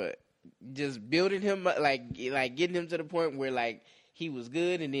 For just building him up, like getting him to the point where, like, he was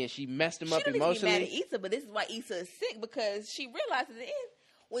good, and then she messed him up emotionally. She don't need to be mad at Issa, but this is why Issa is sick, because she realized at the end,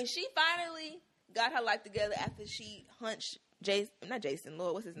 when she finally got her life together after she hunched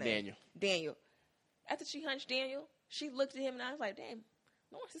what's his name? Daniel. After she hunched Daniel, she looked at him and I was like, damn,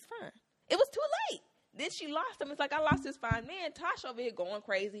 Lawrence is fine. It was too late. Then she lost him. It's like, I lost this fine man. Tasha over here going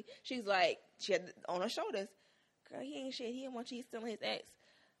crazy. She's like, she had on her shoulders, girl, he ain't shit. He didn't want you stealing his ex.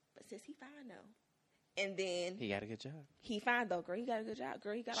 But sis, he fine though. And then he got a good job. He fine though, girl. He got a good job,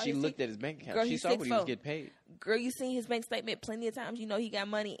 girl. He got. She looked at his bank account. Girl, she saw what he was getting paid. Girl, you seen his bank statement plenty of times. You know he got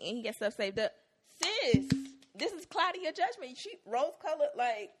money and he got stuff saved up. Sis, this is clouding your judgment. She rose colored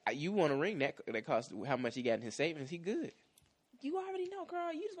like. You want a ring that costs how much he got in his savings? He good. You already know,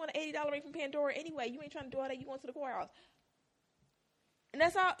 girl. You just want an $80 ring from Pandora anyway. You ain't trying to do all that. You going to the courthouse, and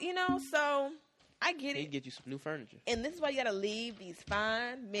that's all. So. I get it. He'd get you some new furniture. And this is why you gotta leave these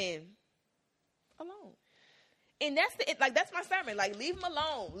fine men alone. And that's my sermon. Like, leave them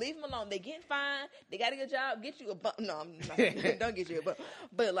alone. Leave them alone. They getting fine. They got a good job. Get you a bump. No, I'm not. Don't get you a bump.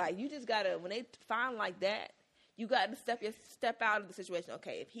 But like, you just gotta, when they fine like that, you gotta step out of the situation.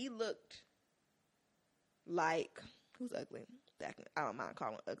 Okay, if he looked like, who's ugly? I don't mind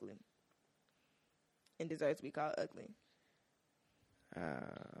calling ugly. And deserves to be called ugly.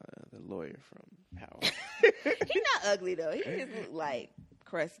 The lawyer from Howard. He's not ugly though. He just look like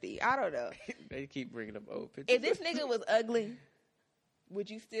crusty. I don't know. They keep bringing up old pictures. If this nigga was ugly, would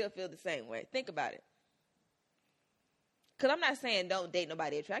you still feel the same way? Think about it. Because I'm not saying don't date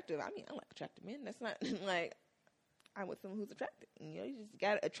nobody attractive. I mean, I like attractive men. That's not like I'm with someone who's attractive. You just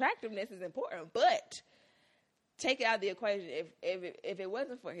got attractiveness is important, but take it out of the equation if it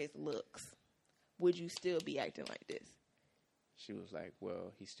wasn't for his looks. would you still be acting like this? She was like,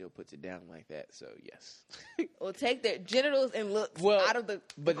 well, he still puts it down like that, so yes. Well, take their genitals and looks out of the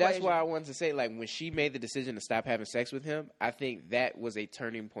But equation. That's why I wanted to say, like, when she made the decision to stop having sex with him, I think that was a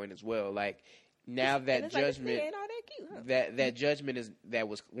turning point as well. Like, now that judgment, like, ain't all that cute, huh? that judgment that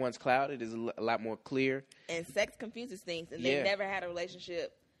was once clouded is a lot more clear. And sex confuses things, and they never had a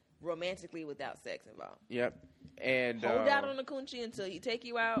relationship romantically without sex involved. Yep. And hold out on the coochie until he take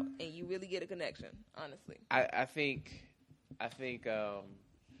you out and you really get a connection, honestly. I think,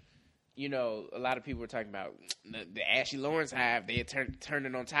 you know, a lot of people were talking about the Ashley Lawrence hive. They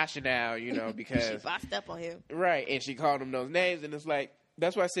turning on Tasha now, you know, because she bossed up on him, right? And she called him those names, and it's like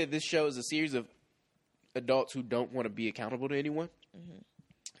that's why I said this show is a series of adults who don't want to be accountable to anyone.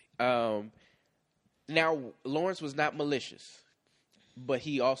 Mm-hmm. Now Lawrence was not malicious, but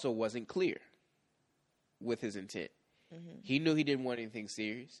he also wasn't clear with his intent. Mm-hmm. He knew he didn't want anything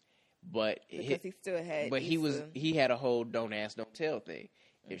serious. But because he still had, but he had a whole don't ask, don't tell thing.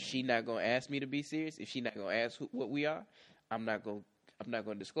 Mm-hmm. If she not gonna ask me to be serious, if she not gonna ask what we are, I'm not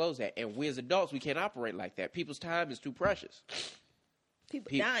gonna disclose that. And we as adults, we can't operate like that. People's time is too precious.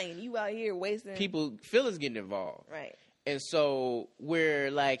 People dying, you out here wasting. People feelings getting involved, right? And so where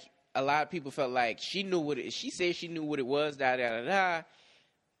like a lot of people felt like she knew she said she knew what it was. Da da da da.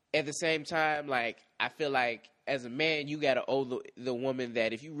 At the same time, like I feel like, as a man, you got to owe the woman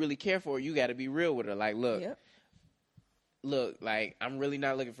that if you really care for her, you got to be real with her. Like, look, like, I'm really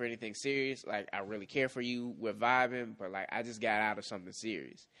not looking for anything serious. Like, I really care for you. We're vibing, but, like, I just got out of something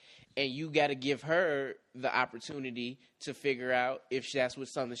serious. And you got to give her the opportunity to figure out if that's what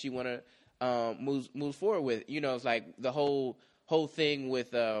something she want to move forward with. You know, it's like the whole thing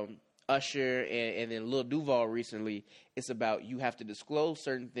with Usher and then Lil Duval recently. It's about you have to disclose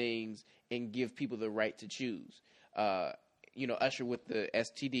certain things and give people the right to choose. You know, Usher with the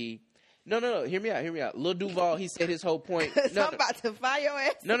STD. No. Hear me out. Lil Duval, he said his whole point. No, I'm about to fire your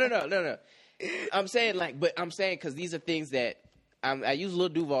ass. No. I'm saying because these are things that I use Lil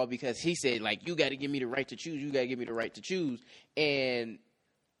Duval because he said, like, you got to give me the right to choose. You got to give me the right to choose. And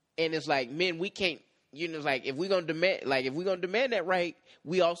it's like, men, we can't. You know, like if we're gonna demand that right,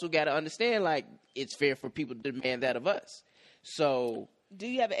 we also got to understand like it's fair for people to demand that of us. So, do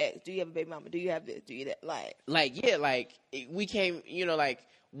you have an ex? Do you have a baby mama? Do you have this? Do you that? We can't. You know, like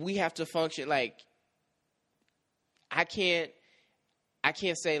we have to function. Like I can't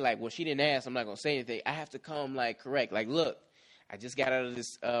say like, well, she didn't ask, I'm not gonna say anything. I have to come like correct. Like, look, I just got out of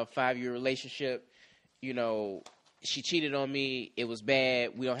this 5-year relationship. You know, she cheated on me. It was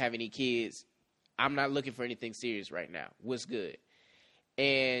bad. We don't have any kids. I'm not looking for anything serious right now. What's good?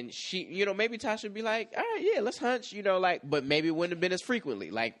 And she, you know, maybe Tasha would be like, all right, yeah, let's hunch, you know, like, but maybe it wouldn't have been as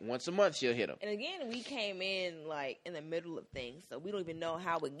frequently. Like, once a month she'll hit him. And again, we came in, like, in the middle of things, so we don't even know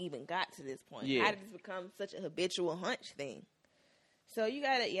how it even got to this point. Yeah. How did this become such a habitual hunch thing? So you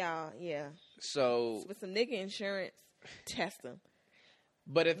got it, y'all, yeah. So with some nigga insurance, test them.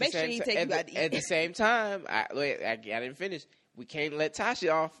 But at the same time, I didn't finish. We can't let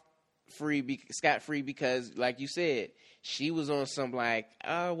Tasha off scot-free because, like you said, she was on some like,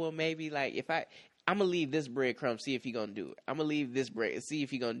 oh, well, maybe like if I'm gonna leave this breadcrumb, see if he gonna do it. I'm gonna leave this bread, see if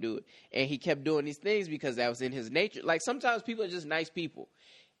he gonna do it. And he kept doing these things because that was in his nature. Like sometimes people are just nice people.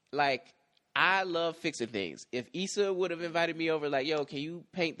 Like I love fixing things. If Issa would have invited me over, like, yo, can you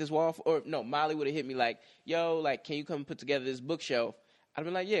paint this wall? Or no, Molly would have hit me like, yo, like, can you come put together this bookshelf? I'd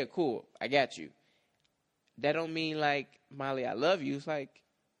be like, yeah, cool, I got you. That don't mean like, Molly, I love you. It's like,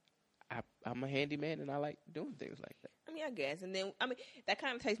 I'm a handyman and I like doing things like that. I mean, I guess. And then, that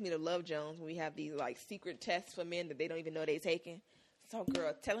kind of takes me to Love Jones when we have these, like, secret tests for men that they don't even know they're taking. So,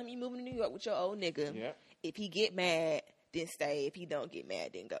 girl, tell him you moving to New York with your old nigga. Yep. If he get mad, then stay. If he don't get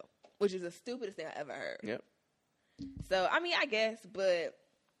mad, then go. Which is the stupidest thing I ever heard. Yep. So, I mean, I guess, but...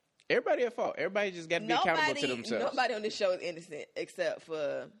 Everybody at fault. Everybody just got to be accountable to themselves. Nobody on this show is innocent except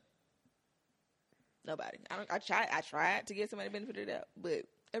for... Nobody. I tried to give somebody the benefit of the doubt, but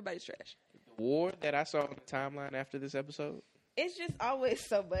everybody's trash. The war that I saw on the timeline after this episode? It's just always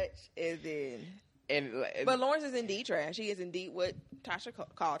so much as in... But Lawrence is indeed trash. He is indeed what Tasha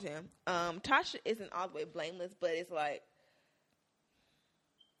called him. Tasha isn't all the way blameless, but it's like...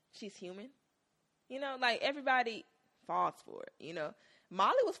 She's human. You know, like everybody falls for it, you know.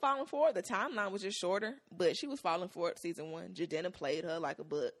 Molly was falling for it. The timeline was just shorter, but she was falling for it season 1. Jadena played her like a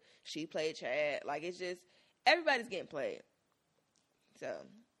book. She played Chad. Like, it's just, everybody's getting played. So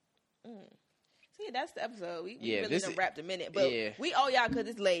yeah, that's the episode. We really done wrapped a minute. But we owe y'all because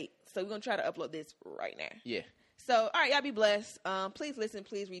it's late. So we're going to try to upload this right now. Yeah. So, all right, y'all be blessed. Please listen,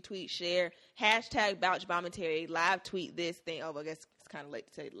 please retweet, share. Hashtag #BouchBombmentary. Live tweet this thing. Oh, I guess it's kind of late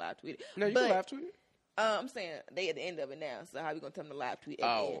to tell you to live tweet it. No, you can live tweet it. I'm saying they at the end of it now, so how we gonna tell them to live tweet at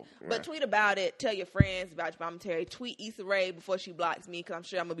the end? Right. But tweet about it. Tell your friends about BouchBombmentary. Tweet Issa Rae before she blocks me, because I'm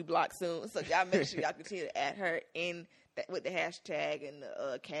sure I'm gonna be blocked soon. So y'all make sure y'all continue to add her in with the hashtag and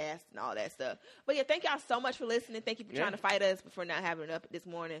the cast and all that stuff. But yeah, thank y'all so much for listening. Thank you for trying to fight us for not having it up this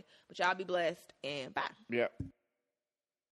morning. But y'all be blessed and bye. Yep.